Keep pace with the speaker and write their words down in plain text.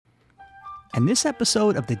And this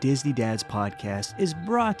episode of the Disney Dads podcast is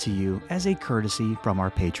brought to you as a courtesy from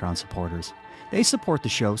our Patreon supporters. They support the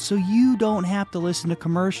show so you don't have to listen to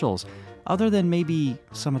commercials, other than maybe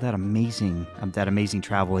some of that amazing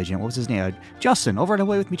travel agent. What was his name? Justin over at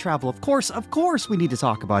Away With Me Travel. Of course, we need to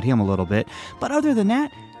talk about him a little bit. But other than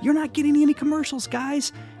that, you're not getting any commercials,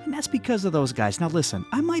 guys. And that's because of those guys. Now listen,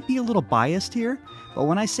 I might be a little biased here, but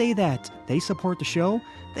when I say that they support the show,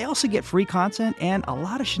 they also get free content, and a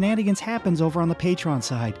lot of shenanigans happens over on the Patreon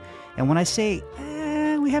side. And when I say,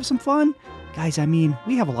 we have some fun, guys, I mean,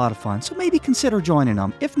 we have a lot of fun, so maybe consider joining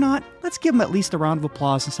them. If not, let's give them at least a round of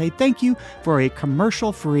applause and say thank you for a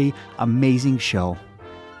commercial-free, amazing show.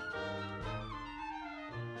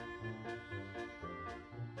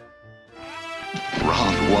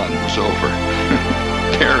 Round one was over.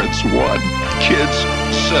 Parents won. Kids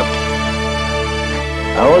sip.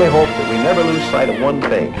 I only hope that we never lose sight of one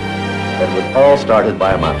thing, that it was all started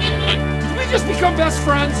by a mouse. Did we just become best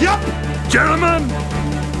friends? Yep! Gentlemen,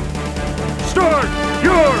 start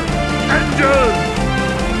your engine!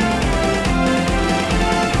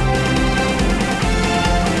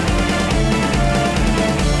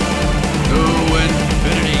 To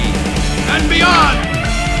infinity and beyond!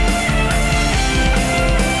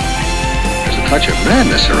 There's a touch of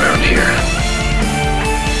madness around here.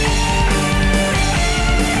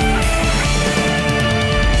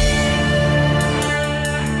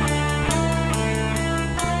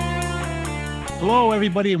 Hello,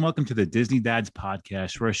 everybody, and welcome to the Disney Dads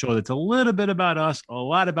podcast, where a show that's a little bit about us, a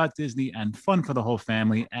lot about Disney, and fun for the whole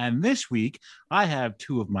family. And this week, I have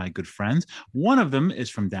two of my good friends. One of them is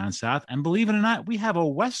from down south, and believe it or not, we have a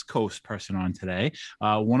West Coast person on today.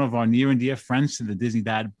 One of our near and dear friends to the Disney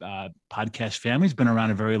Dad podcast family. He's been around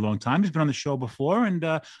a very long time. He's been on the show before, and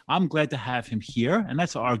I'm glad to have him here. And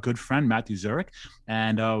that's our good friend, Matthew Zurich.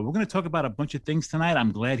 And we're going to talk about a bunch of things tonight.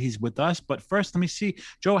 I'm glad he's with us. But first, let me see.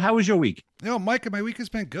 Joe, how was your week? You know, Mike, my week has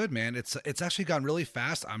been good, man. It's actually gone really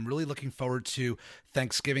fast. I'm really looking forward to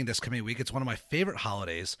Thanksgiving this coming week. It's one of my favorite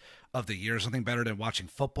holidays of the year. Something better than watching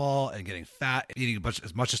football and getting fat, eating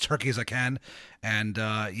as much as turkey as I can. And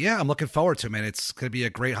yeah, I'm looking forward to it, man. It's going to be a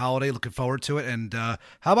great holiday. Looking forward to it. And how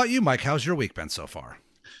about you, Mike? How's your week been so far?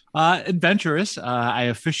 Adventurous. I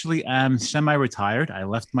officially am semi-retired. I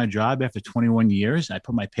left my job after 21 years. I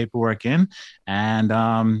put my paperwork in, and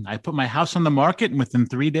I put my house on the market. And within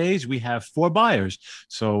 3 days, we have 4 buyers.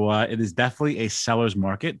 So it is definitely a seller's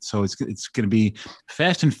market. So it's going to be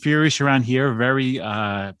fast and furious around here. Very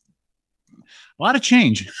a lot of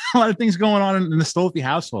change, a lot of things going on in the Stolfi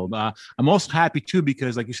household. I'm also happy too,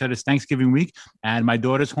 because like you said, it's Thanksgiving week and my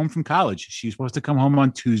daughter's home from college. She's supposed to come home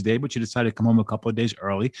on Tuesday, but she decided to come home a couple of days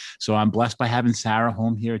early. So I'm blessed by having Sarah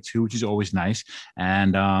home here too, which is always nice.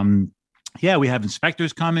 And, yeah, we have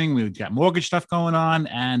inspectors coming. We've got mortgage stuff going on,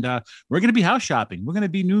 and we're going to be house shopping. We're going to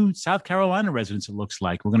be new South Carolina residents, it looks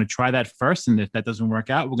like. We're going to try that first, and if that doesn't work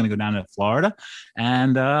out, we're going to go down to Florida.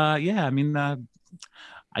 And, yeah, I mean,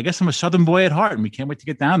 I guess I'm a Southern boy at heart, and we can't wait to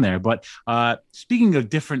get down there. But speaking of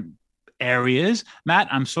different areas, Matt,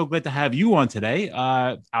 I'm so glad to have you on today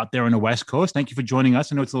out there on the West Coast. Thank you for joining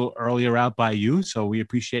us. I know it's a little earlier out by you, so we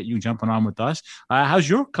appreciate you jumping on with us. How's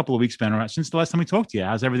your couple of weeks been around since the last time we talked to you?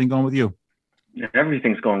 How's everything going with you?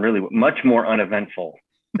 Everything's going really much more uneventful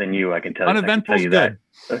than you, I can tell you. Uneventful is good.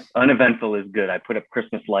 That. Uneventful is good. I put up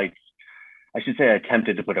Christmas lights. I should say I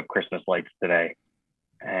attempted to put up Christmas lights today.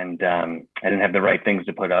 And I didn't have the right things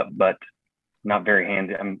to put up, but not very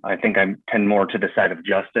handy. I think I tend more to the side of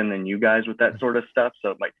Justin than you guys with that sort of stuff.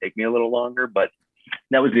 So it might take me a little longer, but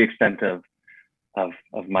that was the extent of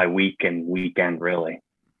my week and weekend, really.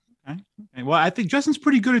 Okay. Well, I think Justin's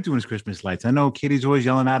pretty good at doing his Christmas lights. I know Katie's always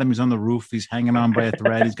yelling at him. He's on the roof. He's hanging on by a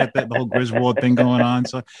thread. He's got the whole Griswold thing going on.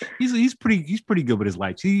 So he's pretty good with his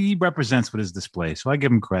lights. He represents with his display. So I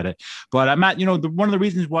give him credit. But Matt, you know, one of the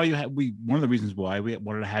reasons why we wanted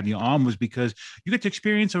to have you on was because you got to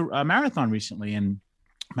experience a marathon recently, and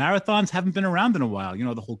marathons haven't been around in a while. You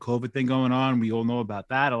know, the whole COVID thing going on. We all know about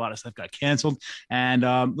that. A lot of stuff got canceled. And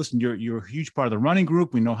listen, you're a huge part of the running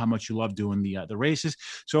group. We know how much you love doing the races.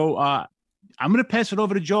 So I'm going to pass it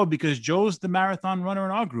over to Joe, because Joe's the marathon runner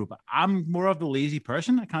in our group. I'm more of the lazy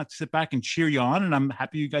person. I kind of sit back and cheer you on, and I'm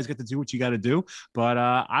happy you guys get to do what you got to do. But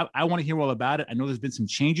I want to hear all about it. I know there's been some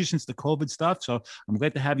changes since the COVID stuff, so I'm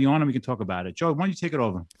glad to have you on and we can talk about it. Joe, why don't you take it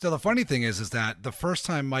over? So the funny thing is that the first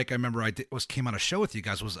time, Mike, I remember came on a show with you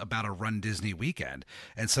guys was about a Run Disney weekend.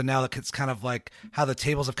 And so now it's kind of like how the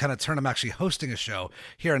tables have kind of turned. I'm actually hosting a show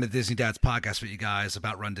here on the Disney Dads podcast with you guys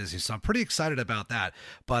about Run Disney. So I'm pretty excited about that.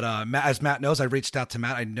 But as Matt knows, I reached out to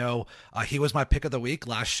Matt. I know he was my pick of the week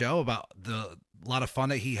last show about lot of fun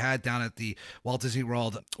that he had down at the Walt Disney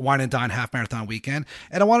World Wine and Dine Half Marathon weekend.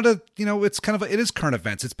 And I wanted to, it's it is current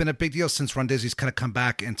events. It's been a big deal since Run Disney's kind of come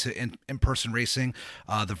back into in-person racing.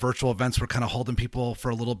 The virtual events were kind of holding people for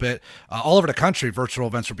a little bit. All over the country, virtual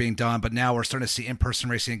events were being done, but now we're starting to see in-person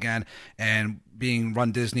racing again. And being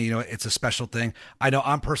Run Disney, it's a special thing. I know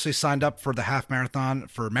I'm personally signed up for the half marathon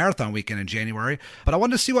for marathon weekend in January, but I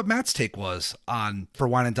wanted to see what Matt's take was for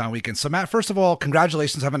Wine and Dine weekend. So Matt, first of all,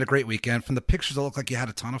 congratulations on having a great weekend. From the pictures, it looked like you had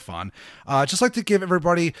a ton of fun. Just like to give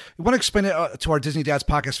everybody, you want to explain it to our Disney Dads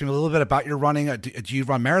podcast, a little bit about your running. Do you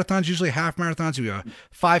run marathons, usually half marathons? Are you a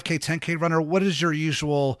 5K, 10K runner? What is your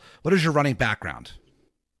running background?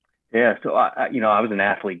 Yeah. So I was an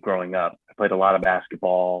athlete growing up. I played a lot of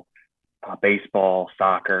basketball, baseball,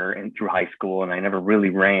 soccer, and through high school, and I never really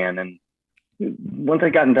ran. And once I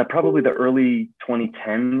got into probably the early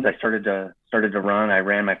 2010s, I started to run. I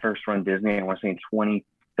ran my first Run Disney, I want to say in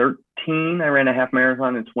 2013. I ran a half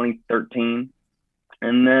marathon in 2013.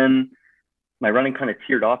 And then my running kind of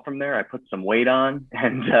teared off from there. I put some weight on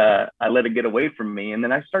and I let it get away from me. And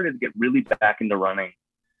then I started to get really back into running.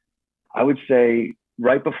 I would say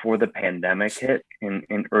right before the pandemic hit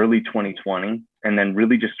in early 2020, and then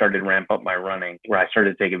really just started to ramp up my running, where I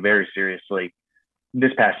started to take it very seriously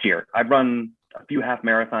this past year. I've run a few half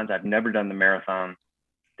marathons. I've never done the marathon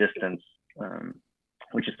distance,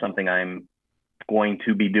 which is something I'm going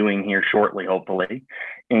to be doing here shortly, hopefully.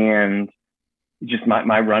 And just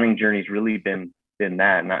my running journey's really been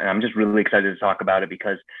that. And I'm just really excited to talk about it,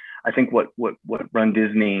 because I think what Run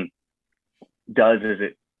Disney does is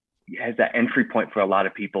it has that entry point for a lot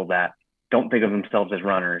of people that don't think of themselves as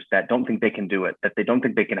runners, that don't think they can do it, that they don't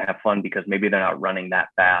think they can have fun because maybe they're not running that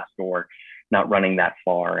fast or not running that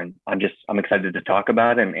far. And I'm excited to talk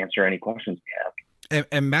about it and answer any questions you have.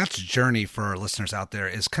 And Matt's journey, for our listeners out there,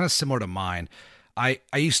 is kind of similar to mine. I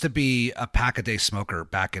used to be a pack-a-day smoker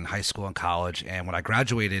back in high school and college. And when I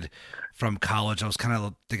graduated from college, I was kind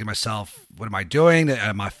of thinking to myself, what am I doing?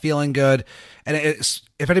 Am I feeling good? And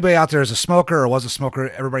if anybody out there is a smoker or was a smoker,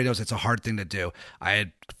 everybody knows it's a hard thing to do. I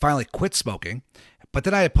had finally quit smoking, but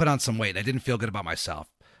then I had put on some weight. I didn't feel good about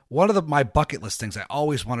myself. One of my bucket list things I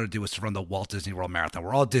always wanted to do was to run the Walt Disney World Marathon.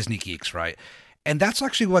 We're all Disney geeks, right? And that's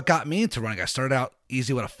actually what got me into running. I started out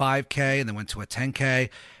easy with a 5K and then went to a 10K.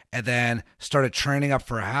 And then started training up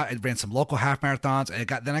for I ran some local half marathons,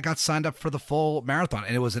 and I got signed up for the full marathon,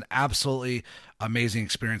 and it was an absolutely amazing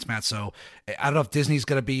experience, Matt. So I don't know if Disney's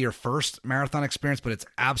going to be your first marathon experience, but it's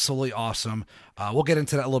absolutely awesome. We'll get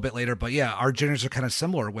into that a little bit later, but yeah, our journeys are kind of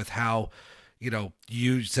similar with how,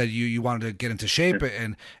 you said you wanted to get into shape,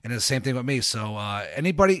 and it's the same thing with me. So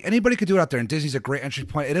anybody could do it out there, and Disney's a great entry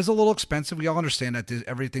point. It is a little expensive. We all understand that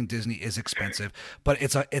everything Disney is expensive, but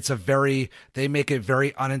they make it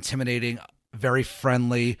very unintimidating, very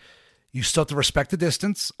friendly. You still have to respect the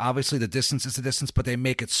distance. Obviously, the distance is the distance, but they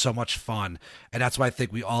make it so much fun, and that's why I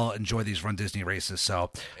think we all enjoy these Run Disney races.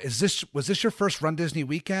 So, was this your first Run Disney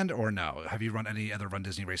weekend, or no? Have you run any other Run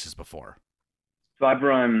Disney races before? So I've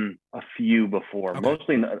run a few before. Okay.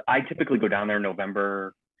 Mostly, I typically go down there in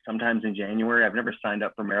November, sometimes in January. I've never signed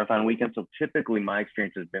up for marathon weekend, so typically my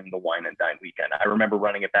experience has been the Wine and Dine weekend. I remember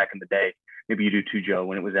running it back in the day. Maybe you do too, Joe,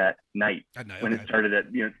 when it was at night. When it started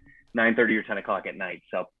at 9:30 or 10 o'clock at night.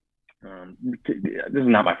 So this is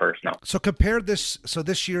not my first, no. So compare this. So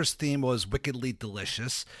this year's theme was Wickedly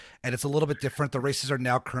Delicious, and it's a little bit different. The races are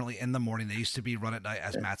now currently in the morning. They used to be run at night,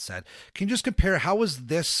 as Matt said. Can you just compare, how was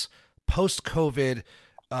this post-COVID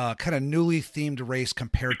kind of newly themed race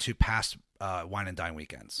compared to past Wine and Dine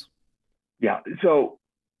weekends? Yeah. So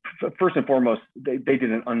first and foremost, they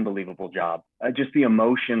did an unbelievable job. Just the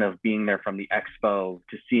emotion of being there from the expo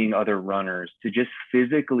to seeing other runners to just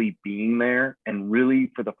physically being there and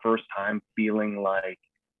really for the first time feeling like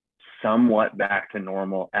somewhat back to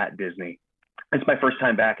normal at Disney. It's my first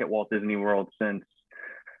time back at Walt Disney World since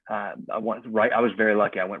I was very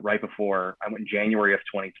lucky. I went in January of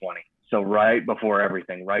 2020. So right before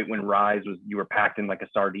everything, right when Rise you were packed in like a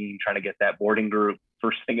sardine trying to get that boarding group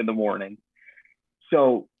first thing in the morning.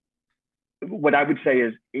 So what I would say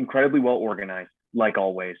is incredibly well organized, like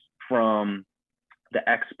always, from the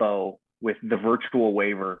expo with the virtual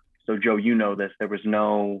waiver. So Joe, you know this, there was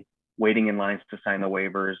no waiting in lines to sign the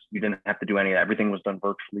waivers. You didn't have to do any of that. Everything was done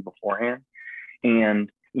virtually beforehand. And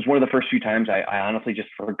it was one of the first few times I honestly just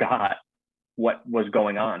forgot what was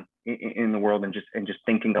going on in the world and just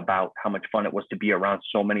thinking about how much fun it was to be around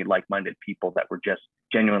so many like-minded people that were just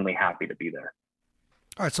genuinely happy to be there.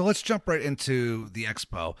 All right, so let's jump right into the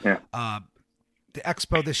expo. Yeah. the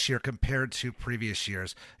expo this year compared to previous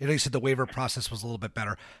years? You said the waiver process was a little bit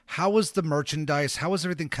better. How was the merchandise? How was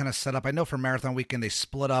everything kind of set up? I know for Marathon Weekend, they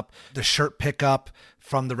split up the shirt pickup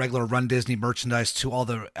from the regular Run Disney merchandise to all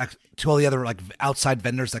the other like outside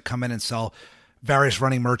vendors that come in and sell various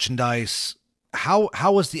running merchandise. How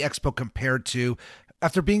was the expo compared to,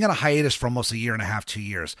 after being on a hiatus for almost a year and a half, 2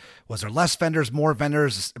 years? Was there less vendors, more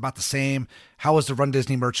vendors, about the same? How was the Run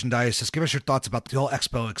Disney merchandise? Just give us your thoughts about the whole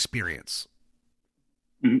expo experience.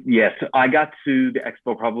 Yes, I got to the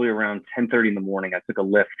expo probably around 10:30 in the morning. I took a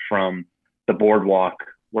lift from the boardwalk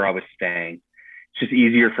where I was staying. It's just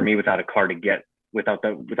easier for me without a car to get,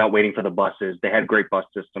 without waiting for the buses. They had great bus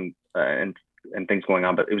system and things going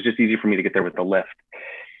on, but it was just easier for me to get there with the lift.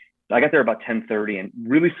 I got there about 10:30, and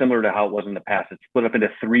really similar to how it was in the past, it's split up into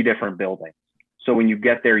 3 different buildings. So when you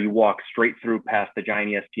get there, you walk straight through past the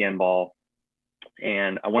giant ESPN ball.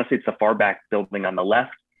 And I want to say it's the far back building on the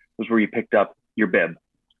left was where you picked up your bib.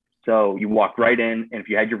 So you walked right in, and if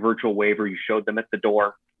you had your virtual waiver, you showed them at the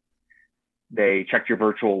door. They checked your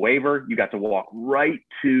virtual waiver. You got to walk right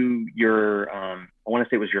to your, I want to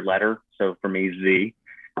say it was your letter. So for me, Z.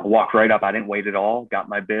 I walked right up. I didn't wait at all. Got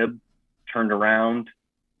my bib, turned around,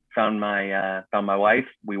 found my wife.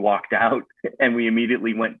 We walked out, and we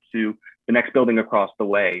immediately went to the next building across the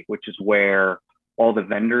way, which is where all the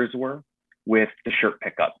vendors were with the shirt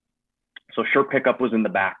pickup. So shirt pickup was in the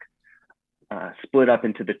back. Split up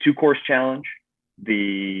into the 2-course challenge,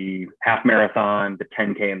 the half marathon, the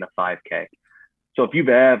 10K, and the 5K. So if you've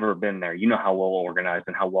ever been there, you know how well organized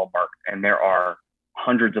and how well marked, and there are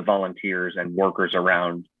hundreds of volunteers and workers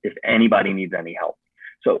around if anybody needs any help.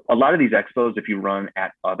 So a lot of these expos, if you run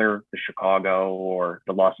at the Chicago or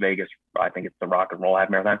the Las Vegas, I think it's the Rock and Roll Half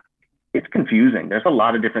Marathon, it's confusing. There's a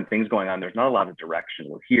lot of different things going on. There's not a lot of direction.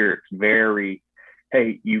 Well, here, it's very,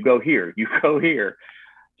 hey, you go here, you go here.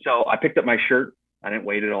 So I picked up my shirt. I didn't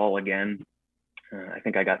wait at all again. I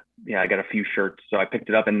think I got a few shirts. So I picked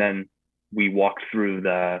it up, and then we walked through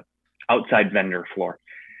the outside vendor floor.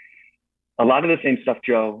 A lot of the same stuff,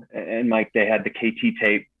 Joe and Mike, they had the KT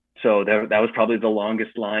tape. So that was probably the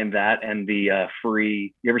longest line, that and the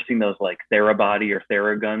free, you ever seen those like Therabody or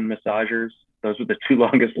Theragun massagers? Those were the 2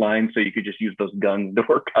 longest lines. So you could just use those guns to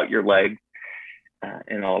work out your leg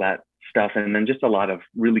and all that stuff. And then just a lot of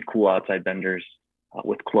really cool outside vendors.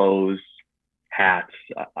 With clothes, hats,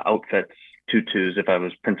 outfits, tutus. If I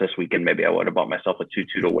was Princess Weekend, maybe I would have bought myself a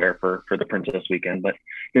tutu to wear for the Princess Weekend, but it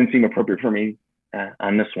didn't seem appropriate for me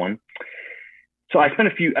on this one. So I spent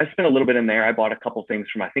a little bit in there. I bought a couple things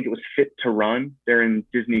from, I think it was Fit to Run. They're in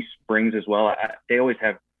Disney Springs as well. They always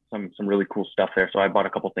have some really cool stuff there. So I bought a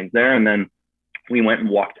couple things there, and then we went and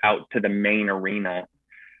walked out to the main arena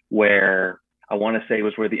where I want to say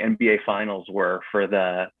was where the NBA finals were for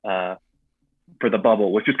the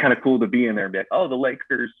bubble, which was kind of cool to be in there and be like, oh, the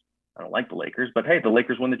Lakers, I don't like the Lakers, but hey, the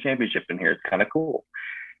Lakers won the championship in here. It's kind of cool.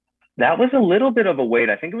 That was a little bit of a wait.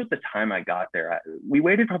 I think it was the time I got there. We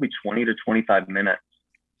waited probably 20 to 25 minutes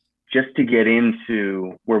just to get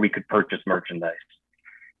into where we could purchase merchandise.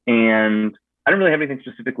 And I didn't really have anything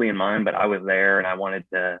specifically in mind, but I was there and I wanted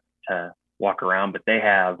to walk around, but they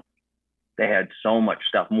had so much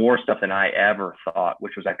stuff, more stuff than I ever thought,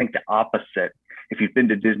 which was, I think, the opposite. If you've been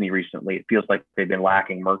to Disney recently, it feels like they've been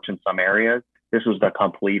lacking merch in some areas. This was the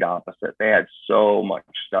complete opposite. They had so much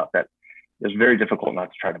stuff that it was very difficult not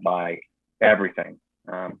to try to buy everything.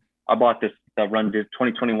 I bought the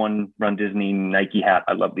 2021 Run Disney Nike hat.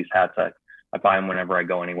 I love these hats. I buy them whenever I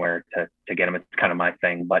go anywhere to get them. It's kind of my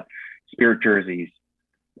thing. But Spirit jerseys,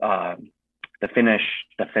 the finish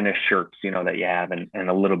shirts, that you have, and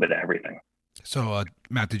a little bit of everything. So,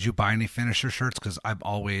 Matt, did you buy any finisher shirts? Because I'm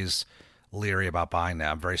always leery about buying that.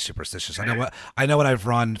 I'm very superstitious. I know what I've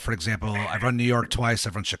run. For example, I've run New York twice.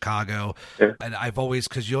 I've run Chicago, and I've always,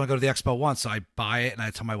 because you only go to the expo once, so I buy it and I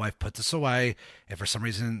tell my wife, put this away. If for some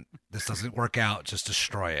reason this doesn't work out, just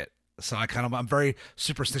destroy it. So I'm very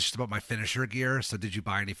superstitious about my finisher gear. So did you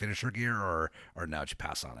buy any finisher gear, or no? Did you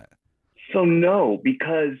pass on it? So no,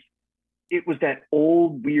 because it was that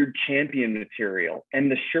old weird champion material, and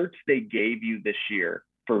the shirts they gave you this year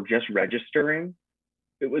for just registering,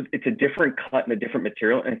 it's a different cut and a different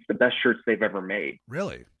material, and it's the best shirts they've ever made.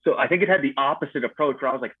 Really? So I think it had the opposite approach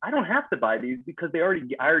where I was like, I don't have to buy these because I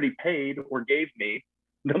already paid or gave me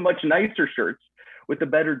the much nicer shirts with the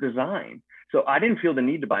better design. So I didn't feel the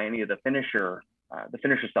need to buy any of the finisher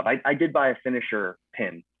stuff. I did buy a finisher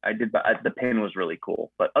pin. The pin was really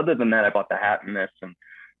cool, but other than that, I bought the hat and this and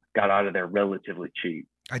got out of there relatively cheap.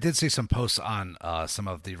 I did see some posts on some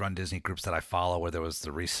of the Run Disney groups that I follow where there was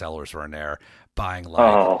the resellers were in there buying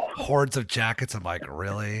hordes of jackets. I'm like,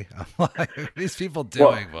 really? I'm like, what are these people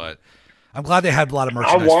doing? But I'm glad they had a lot of I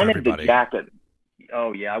merchandise for wanted the everybody. jacket.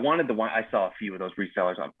 Oh yeah, I wanted the one. I saw a few of those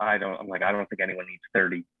resellers. I don't think anyone needs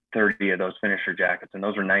 30 of those finisher jackets, and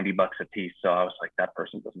those are $90 a piece. So I was like, that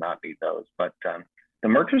person does not need those. But the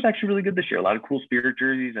merch was actually really good this year. A lot of cool Spirit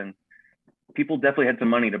jerseys, and people definitely had some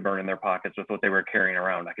money to burn in their pockets with what they were carrying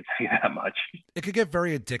around. I could tell you that much. It could get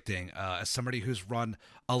very addicting as somebody who's run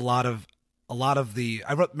a lot of the.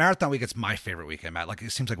 I wrote Marathon Week. It's my favorite weekend, Matt. Like,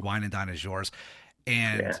 it seems like Wine and Dine is yours,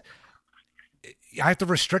 and I have to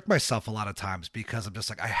restrict myself a lot of times because I'm just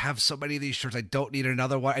like, I have so many of these shirts. I don't need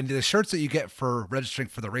another one. And the shirts that you get for registering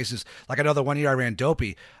for the races, like I know the one year I ran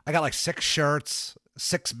Dopey, I got like 6 shirts,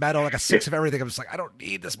 6 medal, like a 6 of everything. I'm just like, I don't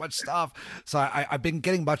need this much stuff. So I've been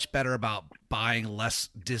getting much better about buying less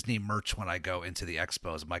Disney merch when I go into the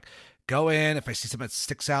expos. I'm like, go in. If I see something that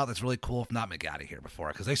sticks out, that's really cool. If not, I'm gonna get out of here before,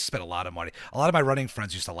 because I spent a lot of money. A lot of my running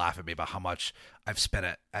friends used to laugh at me about how much I've spent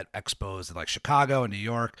at expos in like Chicago and New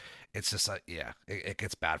York. It's just it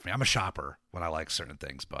gets bad for me. I'm a shopper when I like certain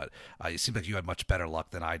things, but it seems like you had much better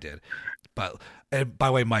luck than I did. But and by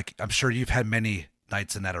the way, Mike, I'm sure you've had many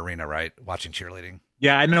nights in that arena, right? Watching cheerleading.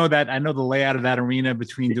 Yeah, I know that. I know the layout of that arena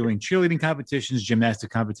between doing cheerleading competitions, gymnastic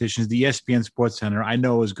competitions, the ESPN Sports Center. I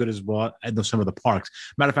know as good as well. I know some of the parks.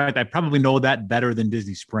 Matter of fact, I probably know that better than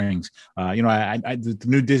Disney Springs. The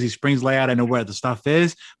new Disney Springs layout, I know where the stuff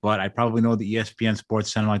is, but I probably know the ESPN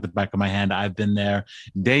Sports Center like the back of my hand. I've been there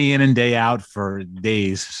day in and day out for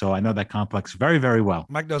days, so I know that complex very, very well.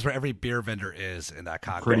 Mike knows where every beer vendor is in that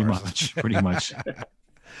concourse. Pretty much.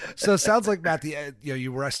 So it sounds like, Matt,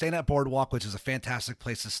 you were staying at Boardwalk, which is a fantastic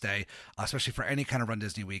place to stay, especially for any kind of Run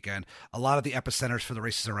Disney weekend. A lot of the epicenters for the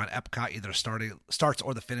races are around Epcot, either starts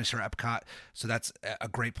or the finish are Epcot. So that's a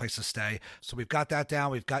great place to stay. So we've got that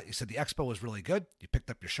down. You said the expo was really good. You picked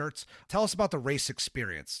up your shirts. Tell us about the race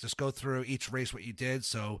experience. Just go through each race, what you did.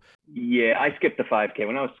 Yeah, I skipped the 5K.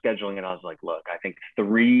 When I was scheduling it, I was like, look, I think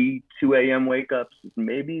 2 a.m. wake ups is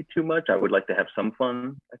maybe too much. I would like to have some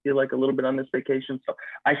fun, I feel like, a little bit on this vacation. So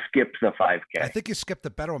I skipped the 5K. I think you skipped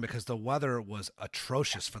the better one because the weather was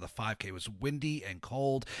atrocious for the 5K. It was windy and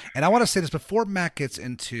cold. And I want to say this before Matt gets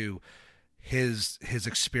into his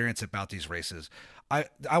experience about these races. I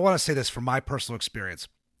want to say this from my personal experience.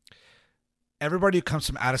 Everybody who comes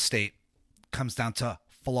from out of state comes down to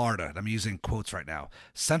Florida, and I'm using quotes right now.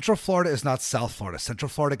 Central Florida is not South Florida. Central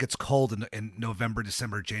Florida gets cold in November,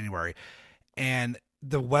 December, January, and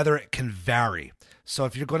the weather can vary. So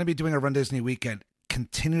if you're going to be doing a Run Disney weekend,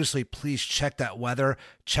 continuously please check that weather,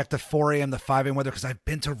 check the 4 a.m. the 5 a.m. weather, because I've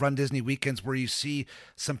been to Run Disney weekends where you see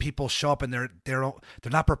some people show up and they're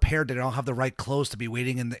not prepared. They don't have the right clothes to be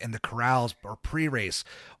waiting in the corrals or pre-race,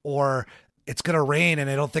 or it's going to rain and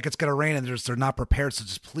they don't think it's going to rain and they're not prepared. So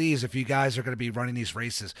just please, if you guys are going to be running these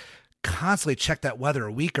races, constantly check that weather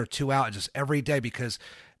a week or 2 out and just every day, because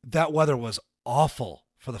that weather was awful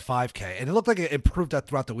for the 5K. And it looked like it improved that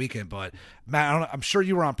throughout the weekend. But Matt, I'm sure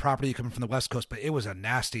you were on property coming from the West Coast, but it was a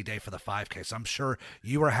nasty day for the 5K. So I'm sure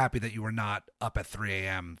you were happy that you were not up at 3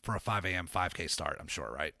 a.m. for a 5 a.m. 5K start, I'm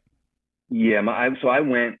sure, right? Yeah. So I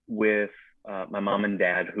went with my mom and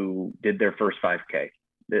dad, who did their first 5K.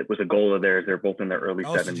 It was a goal of theirs. They're both in their early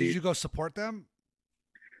 70s. So did you go support them?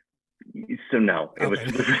 So no, it okay.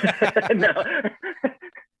 was no.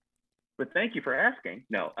 But thank you for asking.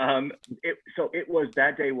 No,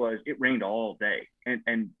 it rained all day,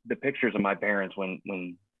 and the pictures of my parents when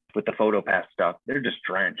with the PhotoPass stuff, they're just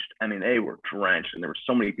drenched. I mean, they were drenched, and there were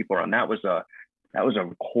so many people around. That was a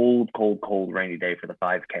cold rainy day for the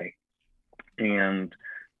 5K, and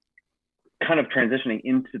kind of transitioning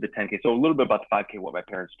into the 10K. So a little bit about the 5K, what my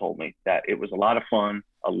parents told me, that it was a lot of fun,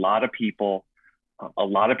 a lot of people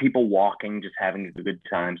walking, just having a good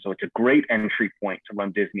time. So it's a great entry point to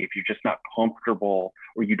Run Disney if you're just not comfortable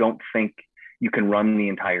or you don't think you can run the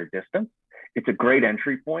entire distance. It's a great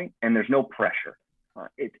entry point, and there's no pressure.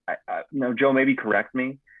 Now, Joe, maybe correct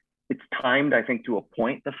me. It's timed, I think, to a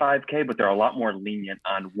point, the 5K, but they're a lot more lenient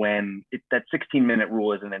on when that 16-minute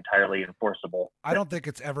rule isn't entirely enforceable. I don't think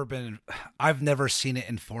it's ever been. I've never seen it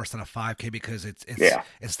enforced on a 5K because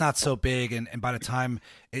it's not so big, and by the time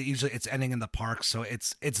it's ending in the park, so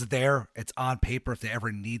it's there, it's on paper if they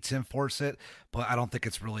ever need to enforce it, but I don't think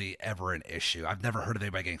it's really ever an issue. I've never heard of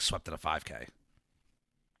anybody getting swept at a 5K.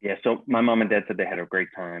 Yeah, so my mom and dad said they had a great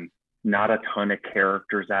time. Not a ton of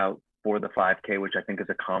characters out for the 5K, which I think is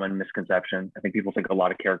a common misconception. I think people think a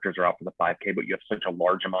lot of characters are out for the 5K, but you have such a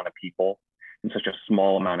large amount of people in such a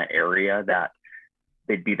small amount of area that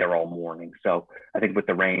they'd be there all morning. So I think with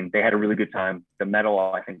the rain, they had a really good time. The medal,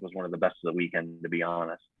 I think, was one of the best of the weekend, to be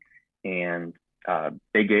honest. And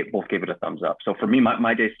they both gave it a thumbs up. So for me,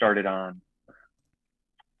 my day started on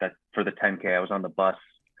that for the 10K. I was on the bus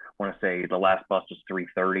want to say the last bus was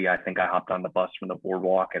 3:30. I think I hopped on the bus from the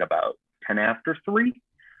boardwalk at about 10 after 3.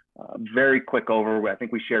 Very quick over. I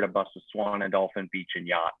think we shared a bus with Swan and Dolphin Beach and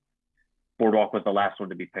Yacht. Boardwalk was the last one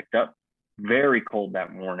to be picked up. Very cold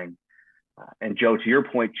that morning. And Joe, to your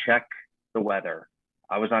point, check the weather.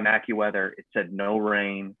 I was on AccuWeather. It said no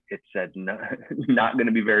rain. It said no, not going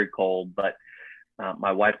to be very cold. But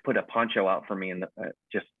my wife put a poncho out for me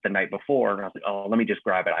just the night before. And I was like, oh, let me just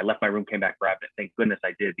grab it. I left my room, came back, grabbed it. Thank goodness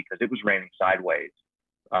I did, because it was raining sideways,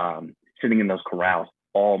 sitting in those corrals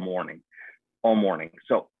all morning.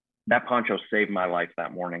 So that poncho saved my life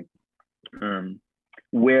that morning.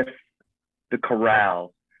 With the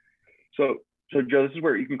corrals. So Joe, this is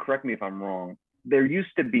where you can correct me if I'm wrong. There used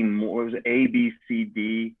to be more, it was A, B, C,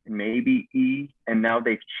 D, maybe E, and now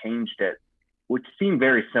they've changed it, which seemed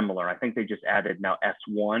very similar. I think they just added now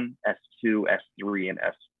S1, S2, S3, and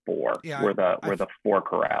S4 were the 4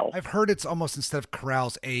 corrals. I've heard it's almost, instead of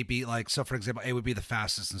corrals, A, B, like, so for example, A would be the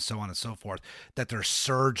fastest and so on and so forth, that there's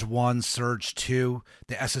Surge 1, Surge 2.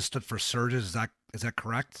 The S stood for surges. Is that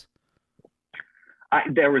correct?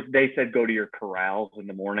 They said go to your corrals in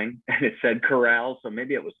the morning, and it said corrals, so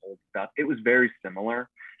maybe it was old stuff. It was very similar.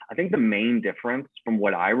 I think the main difference from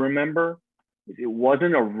what I remember is it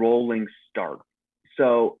wasn't a rolling start.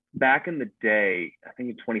 So back in the day, I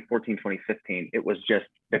think in 2014, 2015, it was just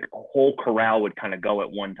the whole corral would kind of go at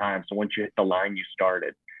one time. So once you hit the line, you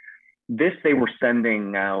started. This, they were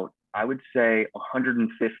sending out, I would say,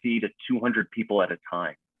 150 to 200 people at a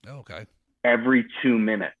time. Okay. Every 2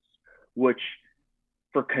 minutes, which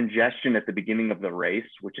for congestion at the beginning of the race,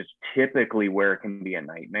 which is typically where it can be a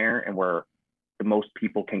nightmare and where the most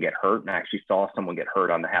people can get hurt. And I actually saw someone get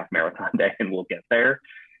hurt on the half marathon day, and we'll get there,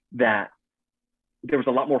 that there was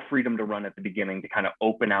a lot more freedom to run at the beginning, to kind of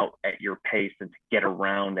open out at your pace and to get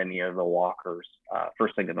around any of the walkers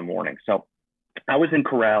first thing in the morning. So I was in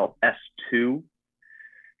corral S2,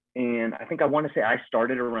 and I think I want to say I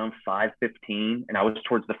started around 5:15, and I was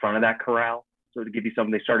towards the front of that corral. So to give you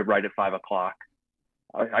something, they started right at 5 o'clock.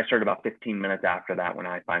 I started about 15 minutes after that when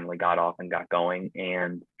I finally got off and got going.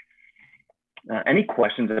 And any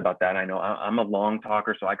questions about that? I know I'm a long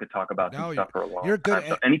talker, so I could talk about some stuff for a long time.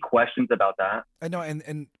 So any questions about that? I know,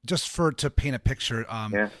 and just to paint a picture,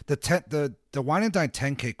 the Wine and Dine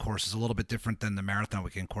 10K course is a little bit different than the Marathon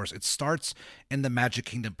Weekend course. It starts in the Magic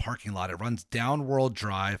Kingdom parking lot. It runs down World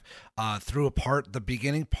Drive through the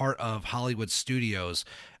beginning part of Hollywood Studios,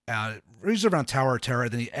 usually around Tower of Terror,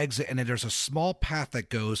 then you exit, and then there's a small path that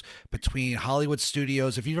goes between Hollywood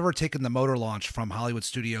Studios. If you've ever taken the motor launch from Hollywood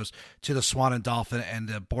Studios to the Swan and Dolphin and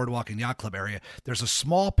the Boardwalk and Yacht Club area, there's a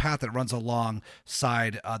small path that runs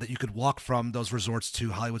alongside that you could walk from those resorts to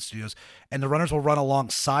Hollywood Studios, and the runners will run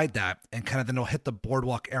alongside that, and kind of then they'll hit the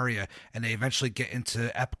Boardwalk area, and they eventually get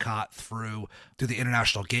into Epcot through the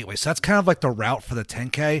International Gateway. So that's kind of like the route for the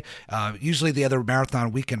 10K. Usually the other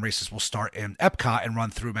Marathon Weekend races will start in Epcot and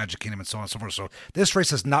run through Magic Kingdom and so on and so forth. So this race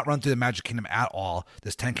does not run through the Magic Kingdom at all.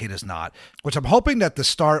 This 10K does not, which I'm hoping that the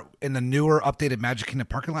start in the newer updated Magic Kingdom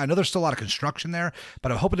parking lot, I know there's still a lot of construction there,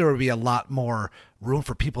 but I'm hoping there will be a lot more room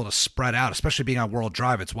for people to spread out, especially being on World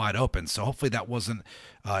Drive. It's wide open. So hopefully that wasn't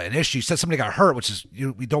an issue. You said somebody got hurt, which is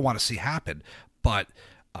we don't want to see happen, but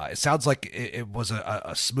it sounds like it was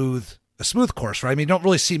a smooth course, right? I mean, you don't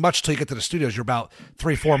really see much till you get to the studios. You're about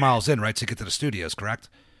 3-4 miles in, right, to get to the studios, correct?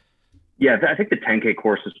 Yeah, I think the 10K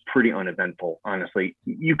course is pretty uneventful, honestly.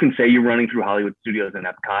 You can say you're running through Hollywood Studios and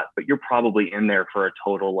Epcot, but you're probably in there for a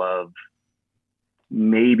total of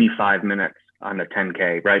maybe 5 minutes on the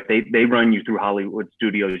 10K, right? They run you through Hollywood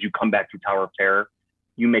Studios. You come back through Tower of Terror.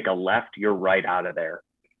 You make a left, you're right out of there.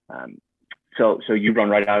 So you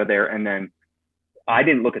run right out of there. And then I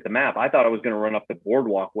didn't look at the map. I thought I was going to run up the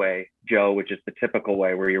Boardwalk way, Joe, which is the typical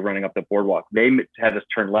way where you're running up the Boardwalk. They had us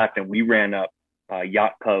turn left, and we ran up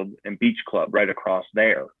Yacht Club and Beach Club right across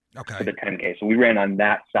there for the 10K. So we ran on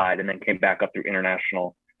that side and then came back up through the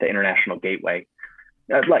International Gateway.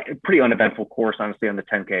 Like a pretty uneventful course, honestly, on the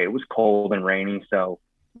 10K. It was cold and rainy, so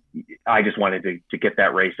I just wanted to get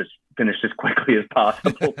that race finished as quickly as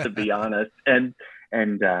possible, to be honest, and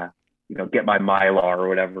get my Mylar or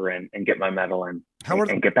whatever and get my medal and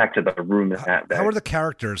get back to the room in that day. How are the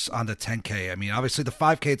characters on the 10K? I mean, obviously the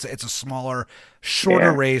 5K, it's a smaller,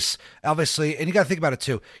 shorter race, obviously, and you got to think about it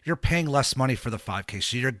too. You're paying less money for the 5K,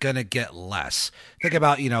 so you're going to get less. Think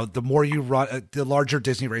about, the more you run, the larger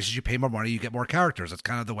Disney races, you pay more money, you get more characters. That's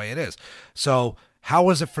kind of the way it is. So how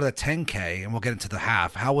was it for the 10K? And we'll get into the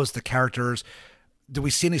half. How was the characters? Do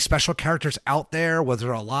we see any special characters out there? Was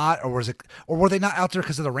there a lot, or were they not out there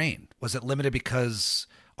because of the rain? Was it limited because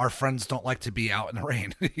our friends don't like to be out in the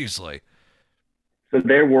rain usually? So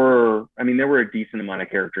there were a decent amount of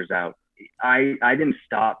characters out. I didn't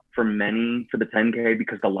stop for many for the 10K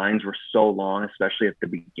because the lines were so long, especially at the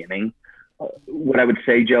beginning. What I would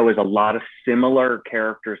say, Joe, is a lot of similar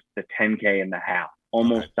characters to the 10K and the half,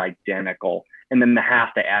 almost identical. And then the half,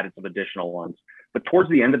 they added some additional ones. But towards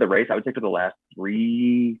the end of the race, I would say for the last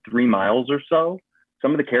three miles or so,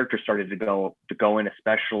 some of the characters started to go in,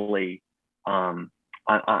 especially on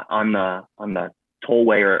the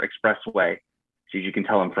tollway or expressway. So you can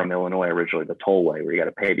tell I'm from Illinois originally, the tollway where you got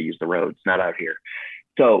to pay to use the roads, not out here.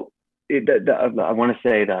 So I want to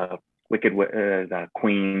say the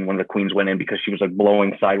queen, one of the queens went in because she was like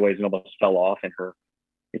blowing sideways and almost fell off. And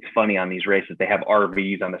it's funny on these races, they have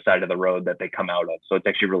RVs on the side of the road that they come out of. So it's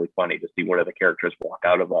actually really funny to see one of the characters walk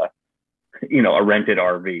out of a rented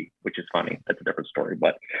RV, which is funny. That's a different story,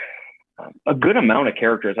 but a good amount of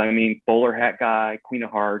characters. I mean, bowler hat guy, Queen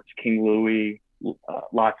of Hearts, King Louis,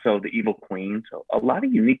 Lotso, the evil queen. So a lot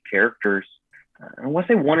of unique characters. I want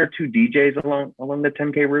to say one or two DJs along the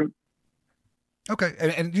 10K route. Okay,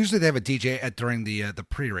 and usually they have a DJ during the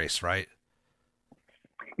pre-race, right?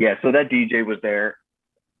 Yeah, so that DJ was there.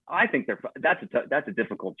 I think that's a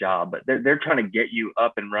difficult job, but they're trying to get you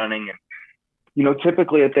up and running. And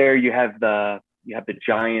typically at there you have the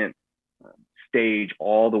giant stage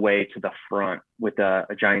all the way to the front with a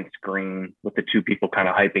giant screen with the two people kind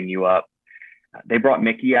of hyping you up. They brought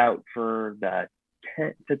Mickey out for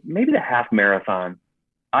maybe the half marathon.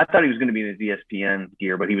 I thought he was going to be in his ESPN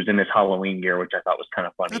gear, but he was in his Halloween gear, which I thought was kind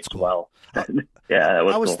of funny. That's cool. Well. Yeah, that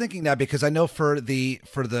was. I was thinking that because I know for the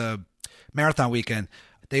marathon weekend,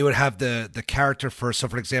 they would have the character first. So,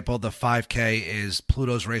 for example, the 5K is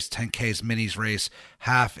Pluto's race, 10K is Minnie's race,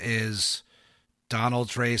 half is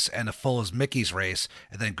Donald's race, and the full is Mickey's race,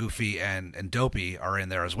 and then Goofy and Dopey are in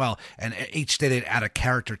there as well. And each day they'd add a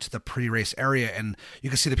character to the pre-race area, and you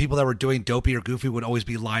can see the people that were doing Dopey or Goofy would always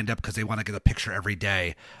be lined up because they want to get a picture every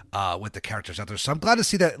day with the characters out there. So I'm glad to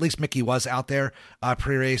see that at least Mickey was out there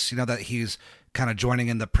pre-race, that he's kind of joining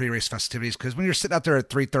in the pre-race festivities, because when you're sitting out there at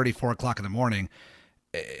 3:30, 4 o'clock in the morning,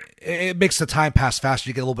 it makes the time pass faster.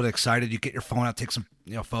 You get a little bit excited. You get your phone out, take some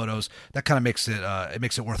photos. That kind of makes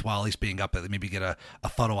it worthwhile at least being up. Maybe get a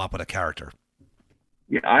photo op with a character.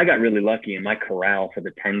 Yeah, I got really lucky in my corral for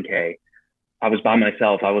the 10K. I was by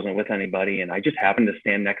myself. I wasn't with anybody, and I just happened to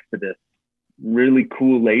stand next to this really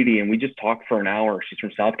cool lady, and we just talked for an hour. She's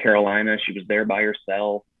from South Carolina. She was there by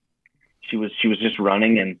herself. She was just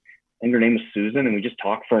running, and I think her name was Susan, and we just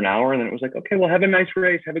talked for an hour, and then it was like, okay, well, have a nice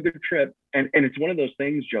race, have a good trip. And it's one of those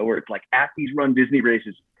things, Joe, where it's like at these Run Disney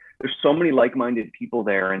races, there's so many like-minded people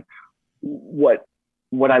there. And what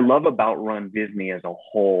I love about Run Disney as a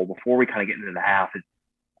whole, before we kind of get into the half, is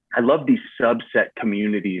I love these subset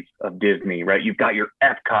communities of Disney, right? You've got your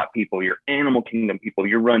Epcot people, your Animal Kingdom people,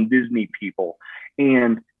 your Run Disney people,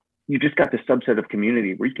 and you just got this subset of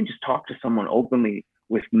community where you can just talk to someone openly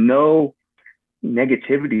with no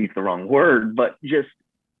negativity is the wrong word, but just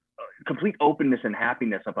complete openness and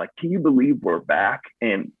happiness of like, can you believe we're back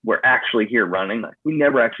and we're actually here running? Like, we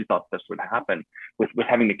never actually thought this would happen with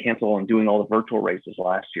having to cancel and doing all the virtual races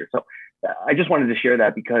last year. So I just wanted to share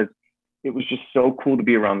that because it was just so cool to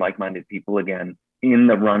be around like-minded people again in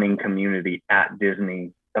the running community at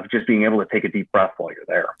Disney, of just being able to take a deep breath while you're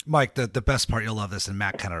there. Mike, the best part, you'll love this, and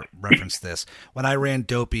Matt kind of referenced this. When I ran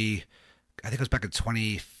Dopey, I think it was back in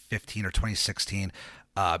 2015 or 2016,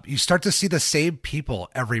 you start to see the same people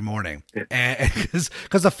every morning. And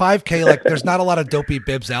because the 5K, like, there's not a lot of Dopey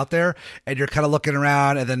bibs out there, and you're kind of looking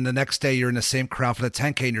around, and then the next day you're in the same crowd for the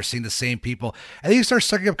 10K and you're seeing the same people. And then you start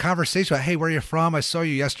sucking up conversation about, hey, where are you from? I saw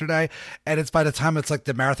you yesterday. And it's by the time it's like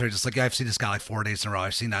the marathon, just like, yeah, I've seen this guy like 4 days in a row.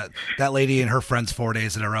 I've seen that lady and her friends 4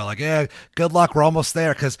 days in a row. Like, yeah, good luck. We're almost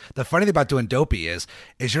there. Because the funny thing about doing Dopey is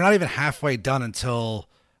you're not even halfway done until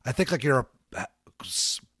I think like you're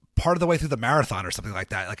part of the way through the marathon or something like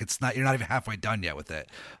that. Like you're not even halfway done yet with it,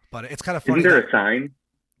 but it's kind of funny. Isn't there a sign?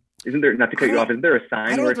 Isn't there, not to cut you off, isn't there a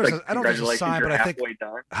sign where it's like, I don't know if there's a sign, but I think,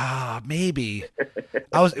 maybe.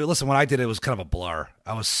 Listen, when I did it was kind of a blur.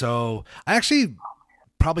 I actually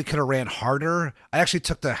probably could have ran harder. I actually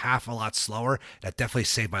took the half a lot slower. That definitely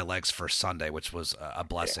saved my legs for Sunday, which was a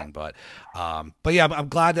blessing. Yeah. But yeah, I'm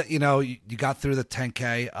glad that, you got through the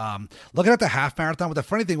 10K. Looking at the half marathon, what the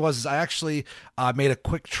funny thing was is I actually made a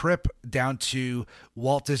quick trip down to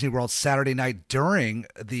Walt Disney World Saturday night during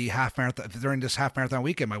this half marathon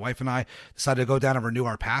weekend. My wife and I decided to go down and renew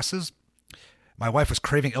our passes. My wife was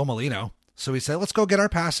craving Il Molino, so we said, let's go get our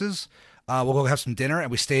passes. We'll go have some dinner, and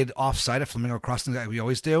we stayed off-site at Flamingo Crossing like we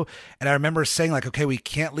always do. And I remember saying, like, okay, we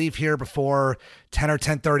can't leave here before 10 or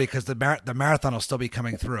 10:30 because the marathon will still be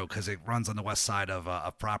coming through because it runs on the west side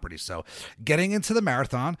of property. So getting into the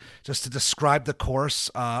marathon, just to describe the course,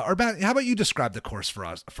 or Matt, how about you describe the course for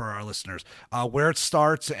us, for our listeners, where it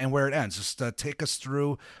starts and where it ends. Just take us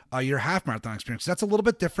through your half marathon experience. That's a little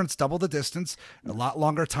bit different. It's double the distance, a lot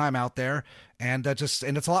longer time out there, and it's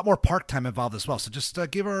a lot more park time involved as well. So just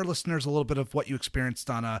give our listeners a little bit of what you experienced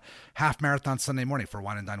on a half marathon Sunday morning for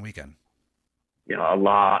Wine and Dine weekend. Yeah, a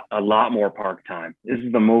lot more park time. This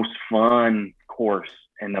is the most fun course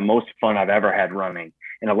and the most fun I've ever had running.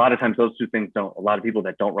 And a lot of times those two things a lot of people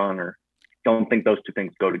that don't run or don't think those two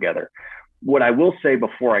things go together. What I will say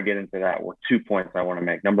before I get into that were 2 points I want to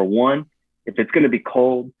make. Number one, if it's going to be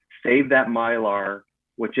cold, save that Mylar,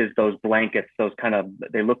 which is those blankets,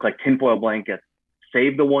 they look like tinfoil blankets.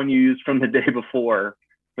 Save the one you used from the day before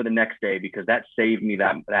for the next day, because that saved me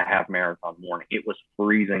that half marathon morning. It was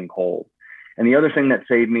freezing cold. And the other thing that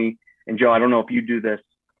saved me, and Joe, I don't know if you do this,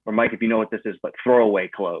 or Mike, if you know what this is, but throwaway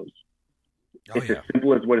clothes. It's as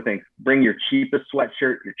simple as what it thinks. Bring your cheapest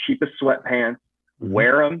sweatshirt, your cheapest sweatpants,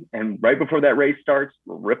 wear them, and right before that race starts,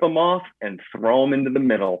 rip them off and throw them into the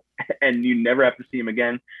middle, and you never have to see them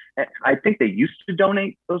again. I think they used to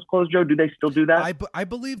donate those clothes, Joe. Do they still do that? I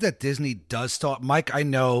believe that Disney does still. Mike, I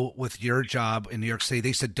know with your job in New York City, they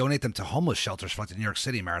used to donate them to homeless shelters for like the New York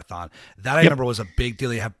City Marathon. That I remember was a big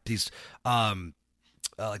deal. You have these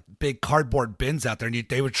like big cardboard bins out there, and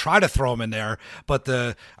they would try to throw them in there, but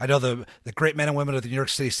I know the great men and women of the New York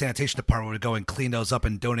City Sanitation Department would go and clean those up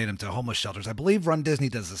and donate them to homeless shelters. I believe Run Disney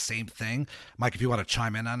does the same thing. Mike, if you want to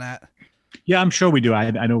chime in on that. Yeah, I'm sure we do.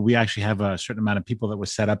 I know we actually have a certain amount of people that were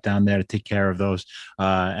set up down there to take care of those.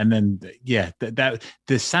 And then, that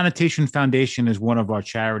the Sanitation Foundation is one of our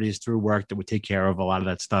charities through work that would take care of a lot of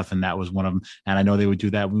that stuff. And that was one of them. And I know they would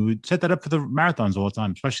do that. We would set that up for the marathons all the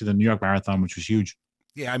time, especially the New York Marathon, which was huge.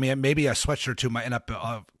 Yeah, I mean, maybe a sweatshirt or two might end up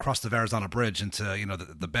across the Verrazano Bridge into,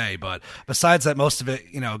 the bay. But besides that, most of it,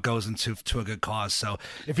 goes into a good cause. So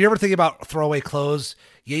if you're ever thinking about throwaway clothes,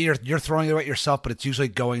 yeah, you're throwing it away yourself, but it's usually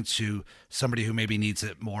going to somebody who maybe needs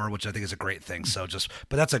it more, which I think is a great thing. So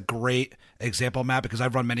but that's a great example, Matt, because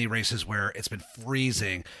I've run many races where it's been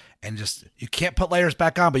freezing and you can't put layers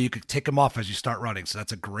back on, but you could take them off as you start running. So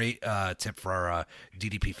that's a great tip for our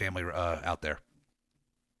DDP family out there.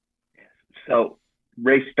 So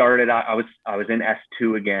race started. I was in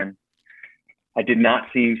S2 again. I did not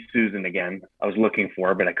see Susan again. I was looking for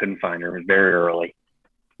her, but I couldn't find her. It was very early.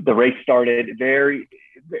 The race started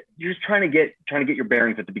you're just trying to get your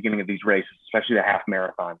bearings at the beginning of these races, especially the half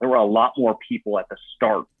marathon. There were a lot more people at the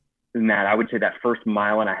start than that. I would say that first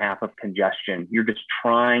mile and a half of congestion, you're just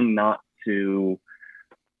trying not to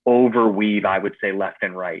overweave, I would say, left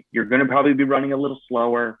and right. You're going to probably be running a little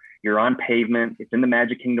slower. You're on pavement. It's in the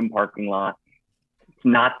Magic Kingdom parking lot. It's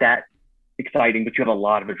not that exciting, but you have a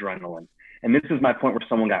lot of adrenaline. And this is my point where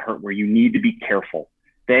someone got hurt, where you need to be careful.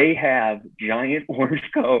 They have giant orange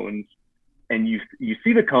cones, and you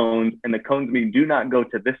see the cones, and the cones mean do not go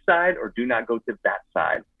to this side or do not go to that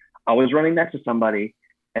side. I was running next to somebody,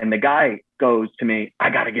 and the guy goes to me, I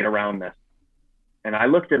got to get around this. And I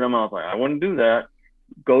looked at him, I was like, I wouldn't do that.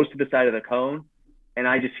 Goes to the side of the cone, and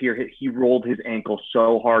I just hear he rolled his ankle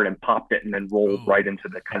so hard and popped it and then rolled right into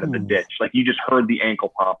the kind of the ditch. Like you just heard the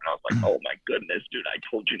ankle pop, and I was like, oh my goodness, dude, I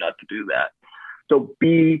told you not to do that. So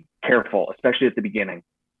be careful, especially at the beginning.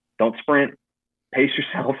 Don't sprint, pace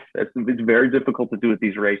yourself. It's very difficult to do at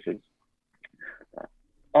these races.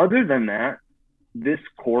 Other than that, this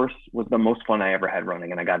course was the most fun I ever had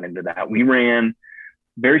running, and I got into that. We ran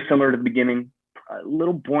very similar to the beginning, a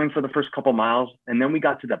little boring for the first couple miles, and then we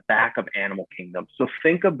got to the back of Animal Kingdom. So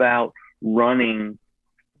think about running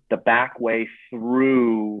the back way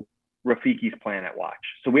through Rafiki's Planet Watch.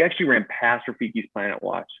 So we actually ran past Rafiki's Planet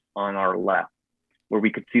Watch on our left, where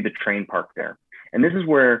we could see the train park there. And this is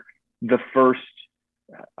where the first,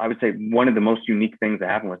 I would say, one of the most unique things that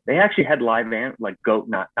happened was they actually had live like goat,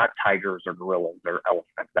 not tigers or gorillas or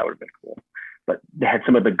elephants. That would have been cool. But they had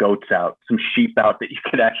some of the goats out, some sheep out that you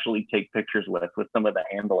could actually take pictures with some of the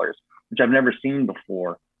handlers, which I've never seen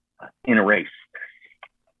before in a race.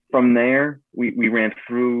 From there, we ran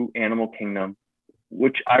through Animal Kingdom,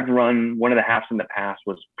 which I've run. One of the halves in the past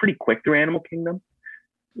was pretty quick through Animal Kingdom.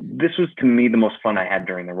 This was, to me, the most fun I had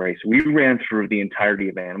during the race. We ran through the entirety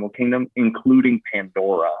of Animal Kingdom, including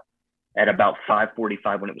Pandora, at about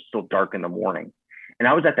 5:45 when it was still dark in the morning. And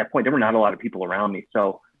I was at that point. There were not a lot of people around me.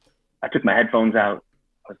 So I took my headphones out.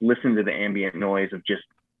 I was listening to the ambient noise of just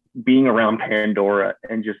being around Pandora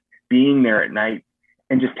and just being there at night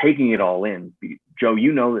and just taking it all in. Joe,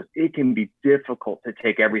 you know this, it can be difficult to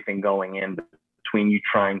take everything going in between you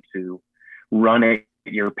trying to run at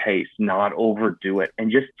your pace, not overdo it,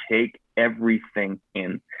 and just take everything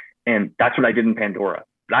in. And that's what I did in Pandora.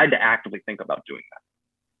 But I had to actively think about doing that.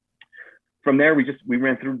 From there, we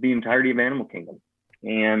ran through the entirety of Animal Kingdom.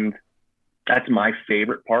 And that's my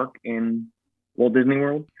favorite park in Walt Disney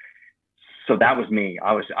World. So that was me.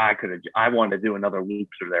 I wanted to do another loop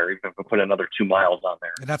through there, even if I put another 2 miles on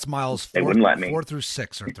there. And that's miles they wouldn't let me. 4 through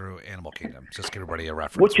 6 are through Animal Kingdom. Just give everybody a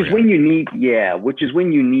reference. Which is when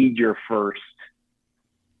you need your first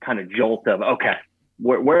kind of jolt of, okay,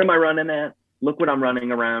 where am I running at? Look what I'm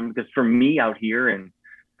running around. Because for me out here, and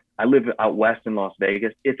I live out west in Las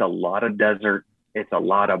Vegas, it's a lot of desert. It's a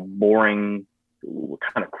lot of boring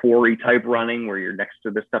kind of quarry type running where you're next to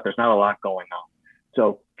this stuff. There's not a lot going on.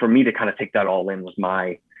 So for me to kind of take that all in was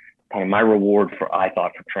my reward for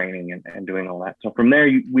training and doing all that. So from there,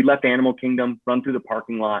 we left Animal Kingdom, run through the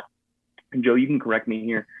parking lot. And Joe, you can correct me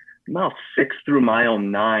here. Mile 6 through mile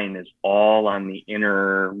 9 is all on the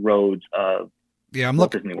inner roads of I'm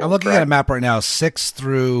looking at a map right now. 6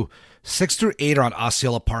 through 8 are on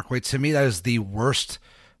Osceola Parkway. To me, that is the worst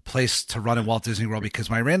place to run in Walt Disney World, because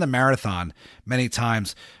when I ran the marathon many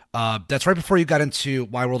times, that's right before you got into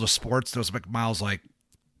Wide World of Sports. There was like miles like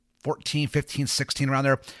 14, 15, 16 around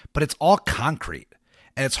there, but it's all concrete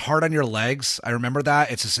and it's hard on your legs. I remember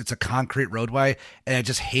that. It's a concrete roadway, and I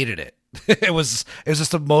just hated it. It was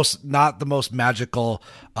just not the most magical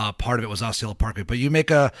part of it was Osceola Parkway. But you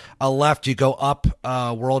make a left, you go up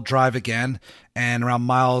World Drive again, and around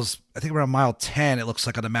mile 10, it looks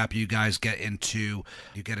like on the map you guys get into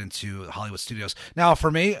Hollywood Studios. Now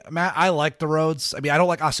for me, Matt, I like the roads. I mean, I don't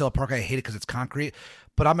like Osceola Parkway. I hate it because it's concrete.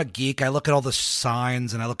 But I'm a geek. I look at all the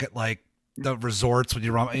signs and I look at like the resorts when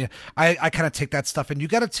you run. I kind of take that stuff, and you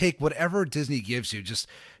got to take whatever Disney gives you. Just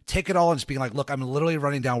take it all and just being like, look, I'm literally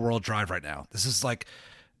running down World Drive right now. This is like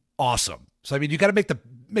awesome. So I mean, you got to make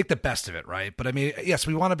the best of it, right? But I mean, yes,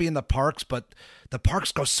 we want to be in the parks, but the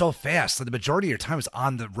parks go so fast that the majority of your time is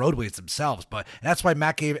on the roadways themselves. And that's why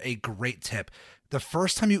Matt gave a great tip. The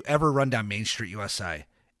first time you ever run down Main Street USA,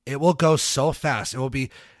 it will go so fast.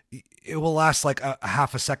 It will last like a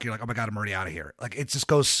half a second. You're like, oh my God, I'm already out of here. Like it just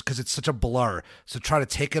goes because it's such a blur. So try to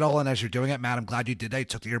take it all in as you're doing it. Matt, I'm glad you did that. You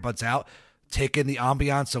took the earbuds out. Take in the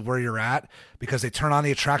ambiance of where you're at, because they turn on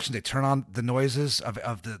the attraction, they turn on the noises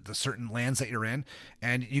of the certain lands that you're in,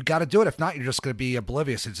 and you got to do it. If not, you're just going to be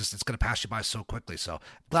oblivious. It's going to pass you by so quickly. So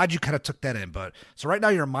glad you kind of took that in. But so right now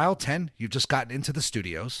you're mile 10. You've just gotten into the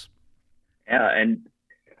studios. Yeah, and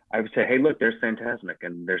I would say, hey, look, there's Fantasmic,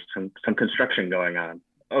 and there's some construction going on.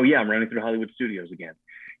 Oh yeah, I'm running through Hollywood Studios again.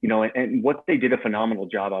 You know, and what they did a phenomenal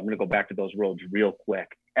job. I'm going to go back to those roads real quick.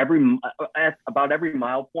 At about every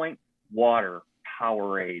mile point, water,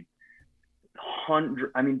 Powerade,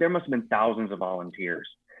 there must have been thousands of volunteers.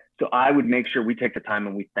 So I would make sure we take the time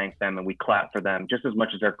and we thank them and we clap for them just as much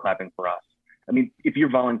as they're clapping for us. I mean, if you're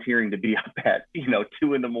volunteering to be up at,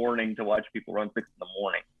 2 a.m. to watch people run 6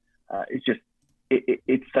 a.m, it's just,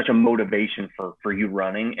 it's such a motivation for you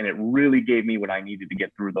running. And it really gave me what I needed to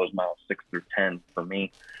get through those miles 6 through 10 for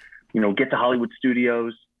me. Get to Hollywood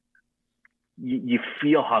Studios. You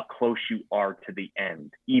feel how close you are to the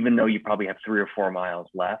end, even though you probably have 3 or 4 miles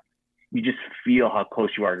left. You just feel how close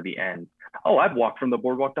you are to the end. Oh, I've walked from the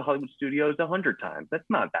boardwalk to Hollywood Studios 100 times. That's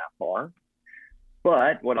not that far.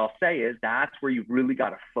 But what I'll say is that's where you've really got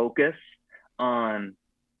to focus on,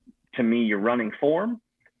 to me, your running form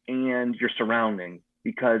and your surroundings,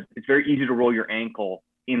 because it's very easy to roll your ankle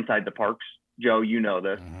inside the parks. Joe, you know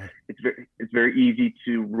this. Mm-hmm. It's very easy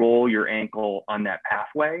to roll your ankle on that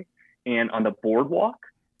pathway. And on the boardwalk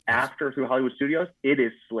after through Hollywood Studios, it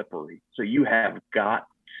is slippery. So you have got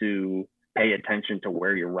to pay attention to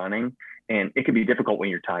where you're running. And it can be difficult when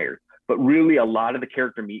you're tired. But really, a lot of the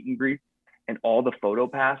character meet and greets and all the photo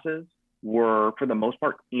passes were, for the most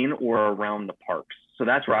part, in or around the parks. So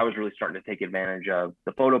that's where I was really starting to take advantage of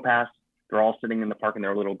the photo pass. They're all sitting in the park in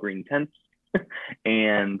their little green tents.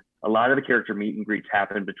 And a lot of the character meet and greets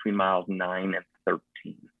happen between miles 9 and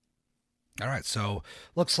 13. All right, so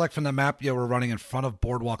looks like from the map, we're running in front of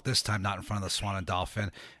Boardwalk this time, not in front of the Swan and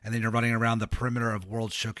Dolphin. And then you're running around the perimeter of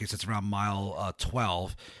World Showcase. It's around mile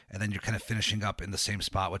 12. And then you're kind of finishing up in the same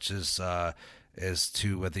spot, which is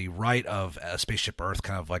to the right of Spaceship Earth,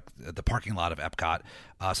 kind of like the parking lot of Epcot.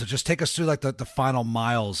 So just take us through like the final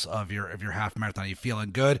miles of your half marathon. Are you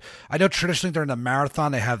feeling good? I know traditionally during the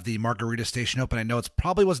marathon they have the Margarita Station open. I know it's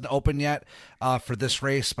probably wasn't open yet for this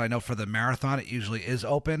race, but I know for the marathon it usually is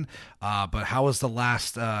open. But how was the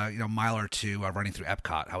last mile or two running through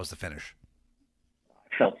Epcot? How was the finish?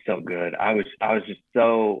 felt so good. I was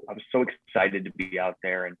so excited to be out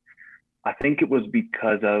there. And I think it was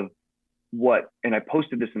because of and I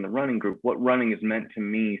posted this in the running group, what running has meant to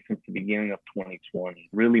me since the beginning of 2020.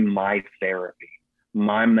 Really, my therapy,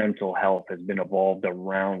 my mental health has been evolved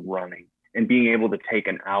around running, and being able to take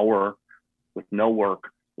an hour with no work,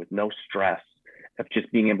 with no stress, of just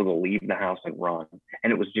being able to leave the house and run.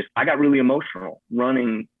 And it was just, I got really emotional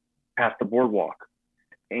running past the boardwalk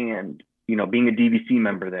and, you know, being a DVC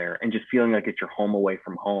member there and just feeling like it's your home away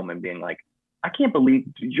from home and being like, I can't believe,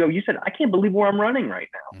 Joe, you said, I can't believe where I'm running right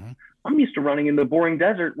now. Mm-hmm. I'm used to running in the boring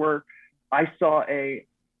desert where I saw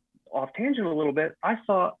off tangent a little bit, I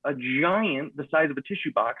saw a giant, the size of a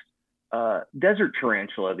tissue box, desert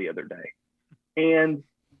tarantula the other day. And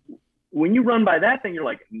when you run by that thing, you're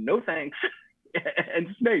like, no thanks, and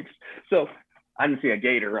snakes. So I didn't see a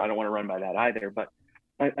gator. I don't want to run by that either. But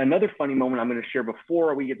another funny moment I'm going to share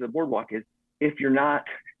before we get to the boardwalk is if you're not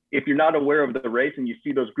aware of the race and you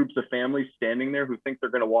see those groups of families standing there who think they're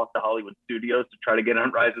going to walk to Hollywood Studios to try to get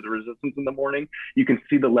on Rise of the Resistance in the morning, you can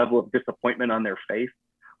see the level of disappointment on their face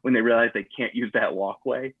when they realize they can't use that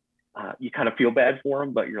walkway. You kind of feel bad for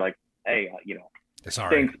them, but you're like, hey, you know,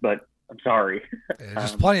 sorry. Thanks, but I'm sorry.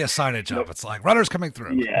 There's plenty of signage up. It's like runners coming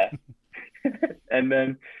through. Yeah. And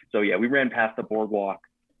then, so yeah, we ran past the boardwalk,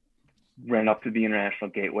 ran up to the International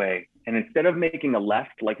Gateway. And instead of making a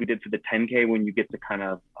left like we did for the 10K when you get to kind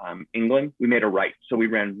of England, we made a right. So we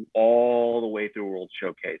ran all the way through World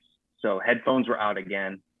Showcase. So headphones were out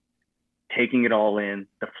again, taking it all in.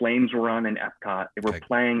 The flames were on in Epcot. They were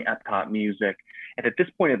playing Epcot music. And at this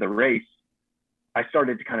point of the race, I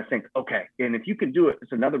started to kind of think, okay, and if you can do it,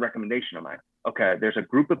 it's another recommendation of mine. Okay, there's a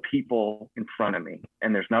group of people in front of me,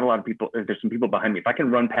 and there's not a lot of people, there's some people behind me. If I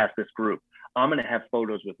can run past this group, I'm going to have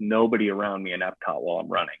photos with nobody around me in Epcot while I'm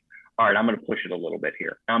running. All right, I'm going to push it a little bit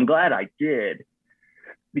here. I'm glad I did,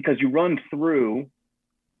 because you run through,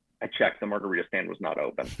 I checked, the margarita stand was not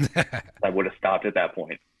open. I would have stopped at that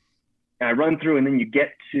point. And I run through, and then you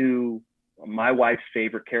get to my wife's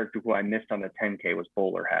favorite character who I missed on the 10K was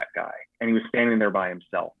Bowler Hat Guy. And he was standing there by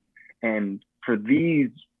himself. And for these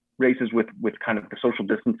races with kind of the social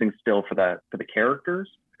distancing still for the characters,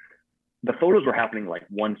 the photos were happening like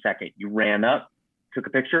 1 second. You ran up, took a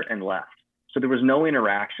picture, and left. So there was no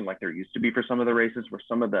interaction like there used to be for some of the races where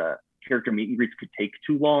some of the character meet and greets could take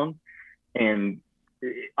too long. And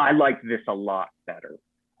I liked this a lot better.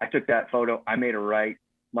 I took that photo, I made a right.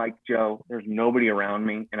 Mike, Joe, there's nobody around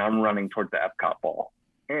me, and I'm running towards the Epcot ball.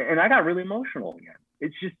 And I got really emotional again.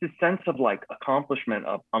 It's just a sense of like accomplishment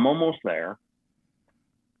of I'm almost there.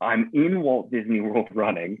 I'm in Walt Disney World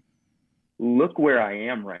running. Look where I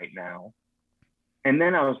am right now. And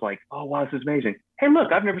then I was like, oh, wow, this is amazing. Hey,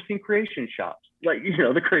 look, I've never seen Creation Shops. Like, you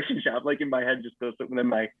know, the Creation Shop, like in my head just goes within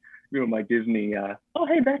my, you know, my Disney, oh,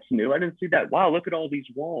 hey, that's new. I didn't see that. Wow, look at all these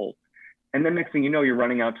walls. And then next thing you know, you're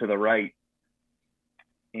running out to the right.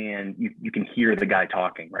 And you can hear the guy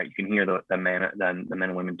talking, right? You can hear the men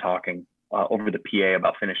and women talking over the PA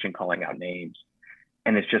about finishing, calling out names.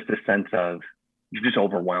 And it's just a sense of you're just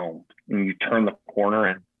overwhelmed. And you turn the corner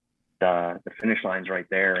and the finish line's right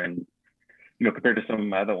there. And, you know, compared to some of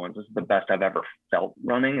my other ones, this is the best I've ever felt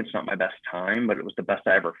running. It's not my best time, but it was the best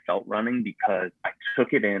I ever felt running because I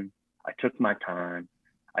took it in. I took my time.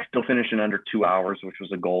 I still finished in under 2 hours, which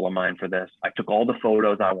was a goal of mine for this. I took all the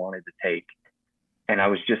photos I wanted to take. And I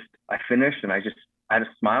finished and I had a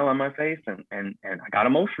smile on my face and I got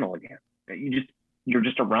emotional again. You're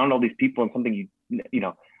just around all these people and something you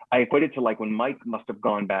know, I equated to like when Mike must have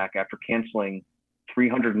gone back after canceling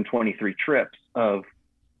 323 trips of,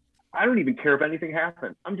 I don't even care if anything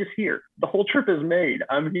happens. I'm just here. The whole trip is made.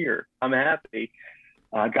 I'm here. I'm happy.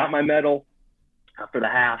 Got my medal for the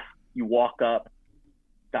half. You walk up,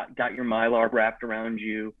 got your Mylar wrapped around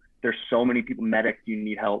you. There's so many people, medics, you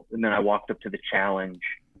need help. And then I walked up to the challenge,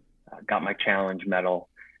 got my challenge medal.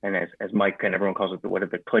 And as Mike and everyone calls it, what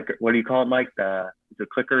do you call it, Mike? The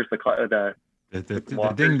clickers,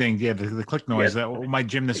 the ding ding, yeah, the click noise. Yeah. My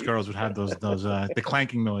gymnast girls would have those the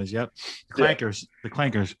clanking noise. Yep, the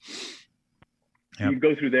clankers. Yep. You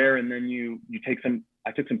go through there, and then you take some.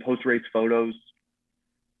 I took some post race photos.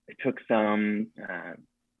 I took some.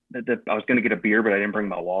 I was going to get a beer, but I didn't bring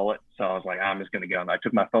my wallet. So I was like, I'm just going to get on. I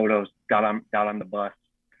took my photos, got on the bus,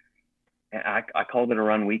 and I called it a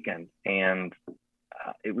run weekend. And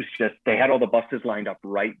it was just, they had all the buses lined up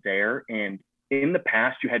right there. And in the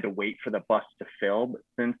past, you had to wait for the bus to fill. But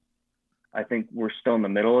since I think we're still in the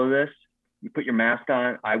middle of this, you put your mask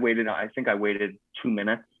on. I think I waited 2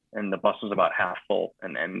 minutes and the bus was about half full.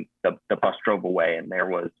 And then the bus drove away and there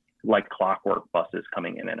was like clockwork buses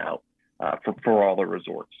coming in and out. For all the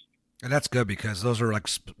resorts. And that's good because those are like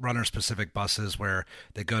runner-specific buses where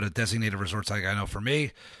they go to designated resorts. Like I know for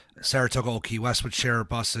me, Saratoga Old Key West would share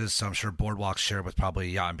buses, so I'm sure Boardwalks share with probably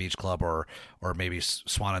Yacht and Beach Club or maybe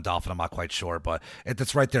Swan and Dolphin. I'm not quite sure, but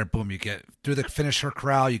it's right there. Boom, you get through the finisher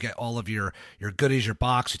corral, you get all of your goodies, your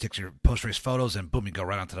box, you take your post-race photos, and boom, you go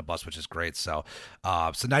right onto the bus, which is great. So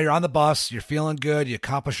now you're on the bus, you're feeling good, you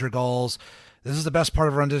accomplish your goals. This is the best part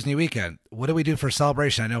of Run Disney Weekend. What do we do for a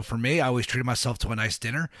celebration? I know for me, I always treated myself to a nice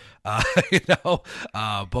dinner, but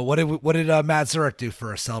what did Matt Zurich do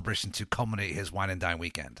for a celebration to culminate his wine and dine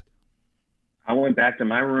weekend? I went back to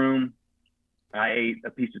my room. I ate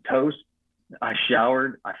a piece of toast. I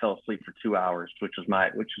showered. I fell asleep for 2 hours, which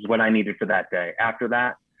is what I needed for that day. After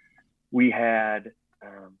that, we had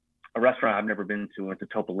a restaurant I've never been to. Went to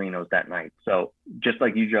Topolino's that night. So just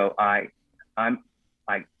like you, Joe,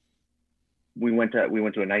 we went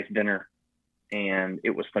to a nice dinner, and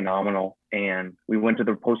it was phenomenal. And we went to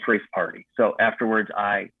the post-race party. So afterwards,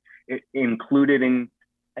 it included in,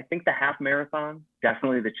 I think, the half marathon,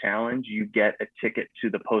 definitely the challenge. You get a ticket to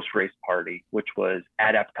the post-race party, which was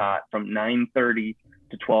at Epcot from 9:30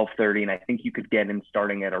 to 12:30, and I think you could get in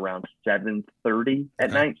starting at around 7:30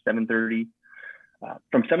 at night. 7:30.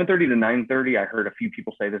 From 7:30 to 9:30, I heard a few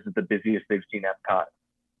people say this is the busiest they've seen Epcot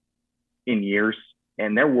in years.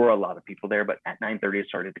 And there were a lot of people there, but at 9:30 it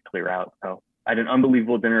started to clear out. So I had an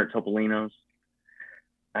unbelievable dinner at Topolino's.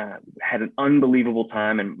 Had an unbelievable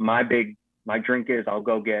time, and my drink is I'll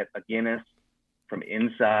go get a Guinness from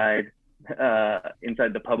inside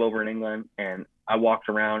the pub over in England, and I walked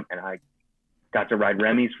around and I got to ride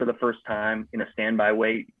Remy's for the first time in a standby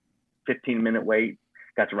wait, 15-minute wait.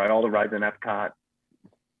 Got to ride all the rides in Epcot,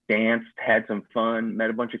 danced, had some fun, met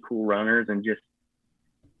a bunch of cool runners, and just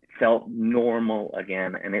felt normal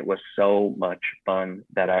again. And it was so much fun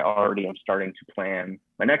that I already am starting to plan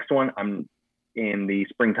my next one. I'm in the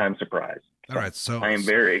springtime surprise. All right. So I am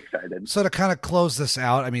very excited. So to kind of close this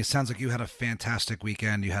out, I mean, it sounds like you had a fantastic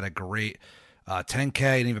weekend. You had a great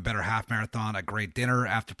 10K, an even better half marathon, a great dinner.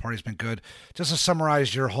 After party's been good. Just to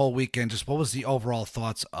summarize your whole weekend, just what was the overall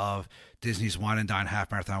thoughts of Disney's Wine and Dine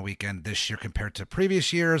half marathon weekend this year compared to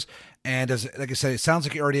previous years? And like I said, it sounds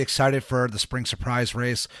like you're already excited for the spring surprise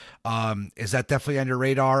race. Is that definitely on your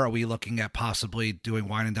radar? Are we looking at possibly doing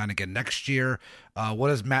Wine and Dine again next year? What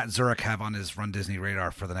does Matt Zurich have on his Run Disney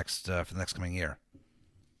radar for the next coming year?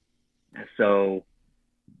 So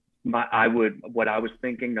what I was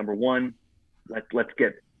thinking, number one, let's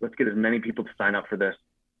get as many people to sign up for this,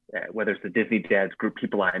 whether it's the Disney Dads group,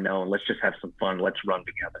 people I know, and let's just have some fun. Let's run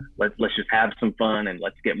together. Let's just have some fun, and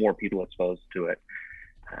let's get more people exposed to it.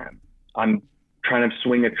 I'm trying to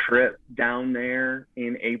swing a trip down there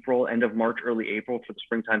in April, end of March, early April for the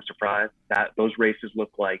springtime surprise. Those races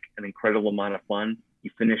look like an incredible amount of fun.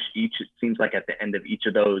 You finish each, it seems like at the end of each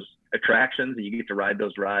of those attractions, and you get to ride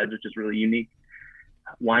those rides, which is really unique.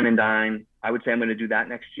 Wine and Dine, I would say I'm going to do that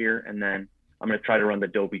next year, and then I'm going to try to run the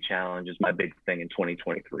Dobie Challenge is my big thing in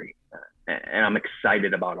 2023. And I'm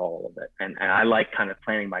excited about all of it. And I like kind of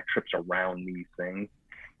planning my trips around these things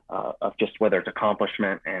of just whether it's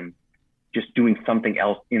accomplishment and just doing something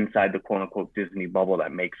else inside the quote unquote Disney bubble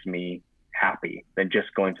that makes me happy than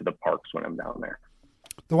just going to the parks when I'm down there.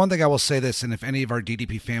 The one thing I will say this, and if any of our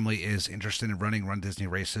DDP family is interested in running Run Disney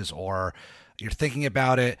races or you're thinking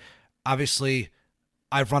about it, obviously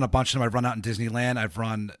I've run a bunch of them. I've run out in Disneyland. I've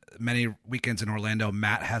run many weekends in Orlando.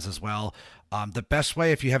 Matt has as well. The best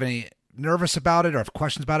way, if you have any nervous about it or have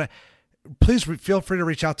questions about it, please feel free to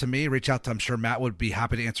reach out to me. I'm sure Matt would be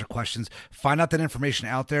happy to answer questions. Find out that information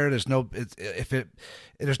out there. There's no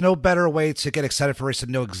better way to get excited for a race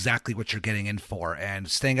than know exactly what you're getting in for,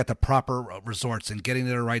 and staying at the proper resorts and getting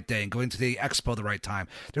there the right day and going to the expo the right time.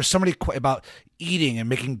 There's so many about eating and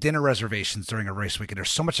making dinner reservations during a race weekend. There's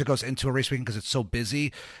so much that goes into a race weekend because it's so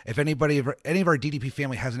busy. If any of our DDP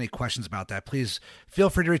family has any questions about that, please feel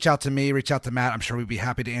free to reach out to me, reach out to Matt. I'm sure we'd be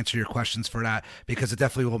happy to answer your questions for that, because it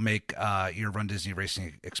definitely will make your Run Disney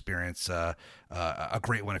racing experience a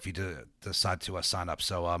great one if you decide to sign up.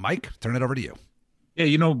 So Mike, turn it over to you.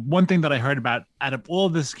 Yeah, one thing that I heard about out of all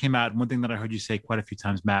this came out, one thing that I heard you say quite a few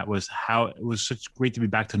times, Matt, was how it was such great to be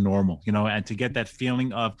back to normal, and to get that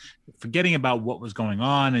feeling of forgetting about what was going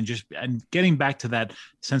on and getting back to that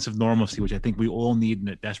sense of normalcy, which I think we all need in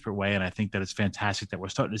a desperate way. And I think that it's fantastic that we're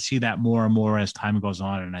starting to see that more and more as time goes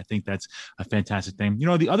on. And I think that's a fantastic thing.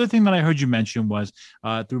 The other thing that I heard you mention was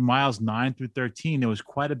through miles 9 through 13, there was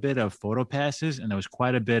quite a bit of photo passes and there was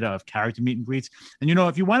quite a bit of character meet and greets. And,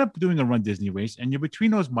 if you wind up doing a Run Disney race and you're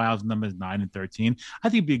between those miles numbers 9 and 13, 13. I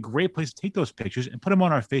think it'd be a great place to take those pictures and put them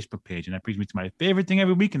on our Facebook page. And that brings me to my favorite thing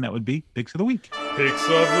every week, and that would be Picks of the Week. Picks of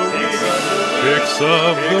the week. Picks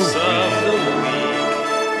of the week.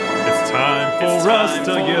 It's time for us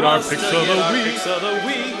to get our picks of the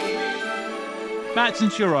week. Matt,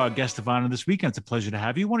 since you're our guest of honor this week, and it's a pleasure to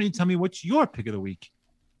have you, why don't you tell me what's your pick of the week?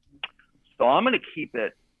 So I'm going to keep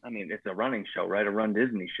it. I mean, it's a running show, right? A Run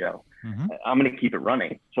Disney show. Mm-hmm. I'm going to keep it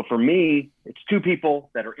running. So for me, it's two people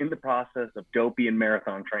that are in the process of dopey and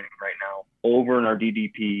marathon training right now over in our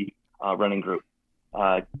DDP running group.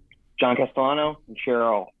 John Castellano and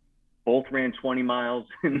Cheryl both ran 20 miles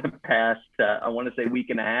in the past, I want to say week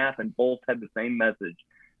and a half, and both had the same message.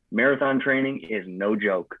 Marathon training is no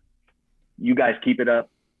joke. You guys keep it up.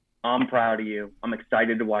 I'm proud of you. I'm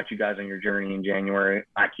excited to watch you guys on your journey in January.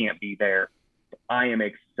 I can't be there. I am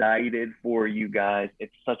excited for you guys.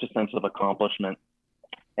 It's such a sense of accomplishment.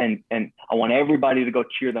 And I want everybody to go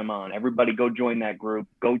cheer them on. Everybody go join that group.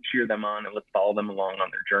 Go cheer them on, and let's follow them along on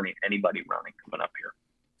their journey. Anybody running coming up here.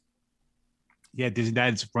 Yeah, Disney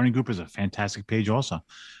Dad's running group is a fantastic page also.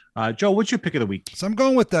 Joe, what's your pick of the week? So I'm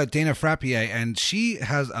going with Dana Frappier, and she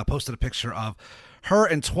has posted a picture of her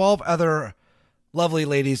and 12 other lovely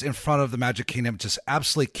ladies in front of the Magic Kingdom, just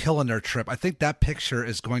absolutely killing their trip. I think that picture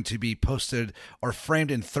is going to be posted or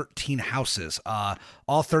framed in 13 houses.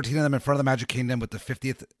 All 13 of them in front of the Magic Kingdom with the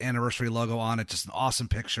 50th anniversary logo on it. Just an awesome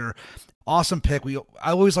picture. Awesome pick.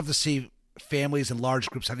 I always love to see families and large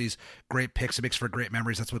groups have these great picks. It makes for great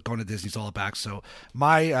memories. That's what going to Disney's all about. So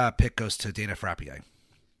my pick goes to Dana Frappier.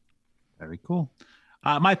 Very cool.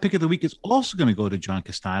 My pick of the week is also going to go to John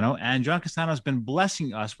Castano, and John Castano has been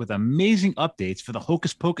blessing us with amazing updates for the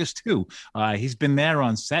Hocus Pocus 2. He's been there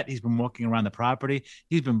on set. He's been walking around the property.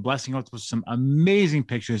 He's been blessing us with some amazing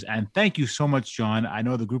pictures, and thank you so much, John. I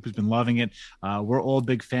know the group has been loving it. We're all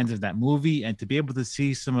big fans of that movie, and to be able to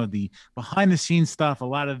see some of the behind-the-scenes stuff, a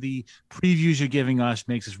lot of the previews you're giving us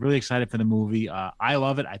makes us really excited for the movie. I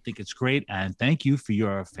love it. I think it's great, and thank you for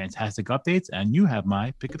your fantastic updates, and you have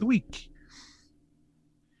my pick of the week.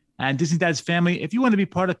 And Disney Dad's family, if you want to be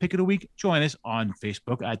part of Pick of the Week, join us on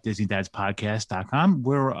Facebook at DisneyDadsPodcast.com.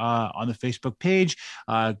 We're on the Facebook page.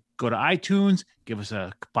 Go to iTunes, give us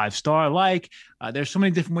a 5-star like. There's so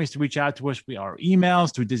many different ways to reach out to us. We are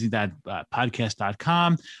emails through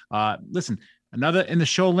DisneyDadPodcast.com. Listen, another in the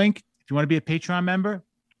show link, if you want to be a Patreon member,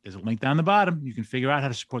 there's a link down the bottom. You can figure out how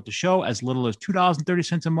to support the show as little as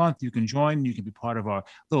 $2.30 a month. You can join. You can be part of our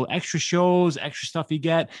little extra shows, extra stuff you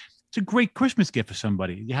get. It's a great Christmas gift for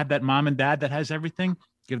somebody. You have that mom and dad that has everything.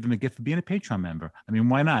 Give them a gift for being a Patreon member. I mean,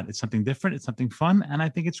 why not? It's something different. It's something fun. And I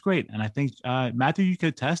think it's great. And I think, Matthew, you could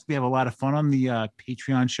attest. We have a lot of fun on the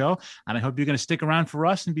Patreon show. And I hope you're going to stick around for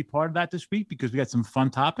us and be part of that this week because we got some fun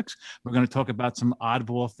topics. We're going to talk about some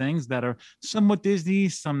oddball things that are somewhat Disney,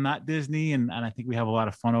 some not Disney. And I think we have a lot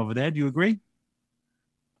of fun over there. Do you agree?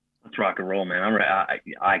 Let's rock and roll, man.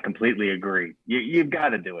 I completely agree. You've got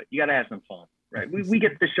to do it. You got to have some fun. Right. We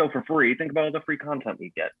get this show for free. Think about all the free content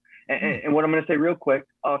we get. And what I'm going to say real quick,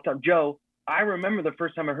 Joe, I remember the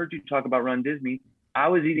first time I heard you talk about Run Disney, I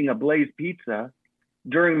was eating a Blaze pizza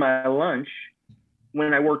during my lunch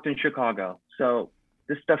when I worked in Chicago. So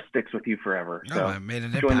this stuff sticks with you forever. So I made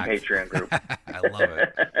an join impact. the Patreon group. I love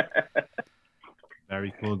it.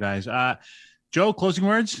 Very cool, guys. Joe, closing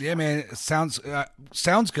words? Yeah, man. It sounds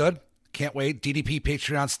good. Can't wait. DDP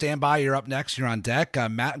Patreon standby. You're up next. You're on deck.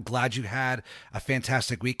 Matt, I'm glad you had a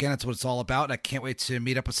fantastic weekend. That's what it's all about. And I can't wait to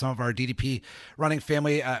meet up with some of our DDP running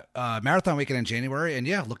family at Marathon Weekend in January. And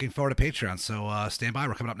yeah, looking forward to Patreon. So stand by.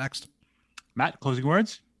 We're coming up next. Matt, closing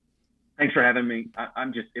words? Thanks for having me.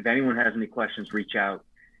 I'm just, if anyone has any questions, reach out.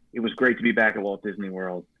 It was great to be back at Walt Disney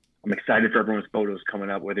World. I'm excited for everyone's photos coming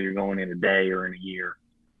up, whether you're going in a day or in a year,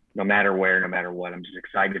 no matter where, no matter what. I'm just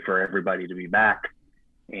excited for everybody to be back.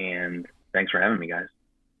 And thanks for having me, guys.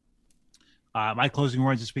 My closing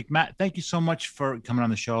words this week, Matt, thank you so much for coming on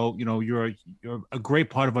the show. You know, you're a great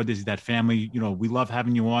part of our Disney Dad family. You know, we love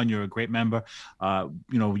having you on. You're a great member. You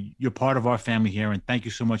know, you're part of our family here. And thank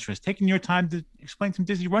you so much for taking your time to explain some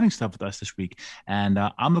Disney running stuff with us this week. And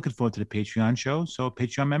I'm looking forward to the Patreon show. So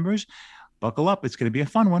Patreon members, buckle up. It's going to be a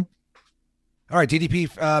fun one. All right, DDP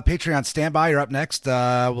Patreon standby. You're up next.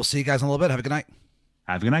 We'll see you guys in a little bit. Have a good night.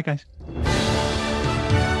 Have a good night, guys.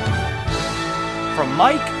 From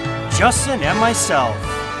Mike, Justin, and myself,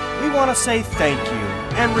 we want to say thank you.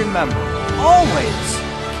 And remember, always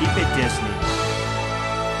keep it Disney.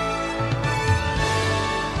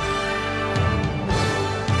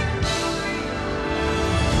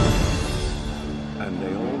 And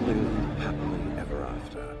they all live happily ever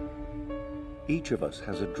after. Each of us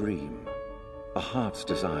has a dream, a heart's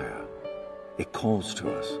desire. It calls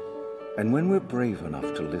to us. And when we're brave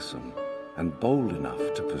enough to listen and bold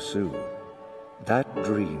enough to pursue, that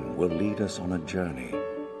dream will lead us on a journey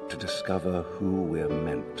to discover who we're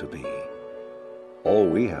meant to be. All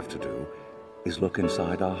we have to do is look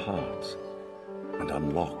inside our hearts and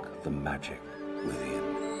unlock the magic within.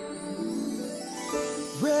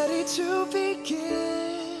 Ready to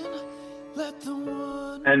begin. Let the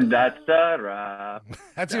one. And that's a wrap.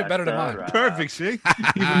 That's even better than mine. Perfect, see?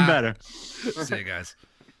 Even better. See you guys.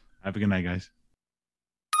 Have a good night, guys.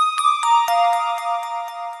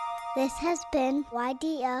 This has been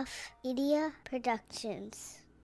YDF Media Productions.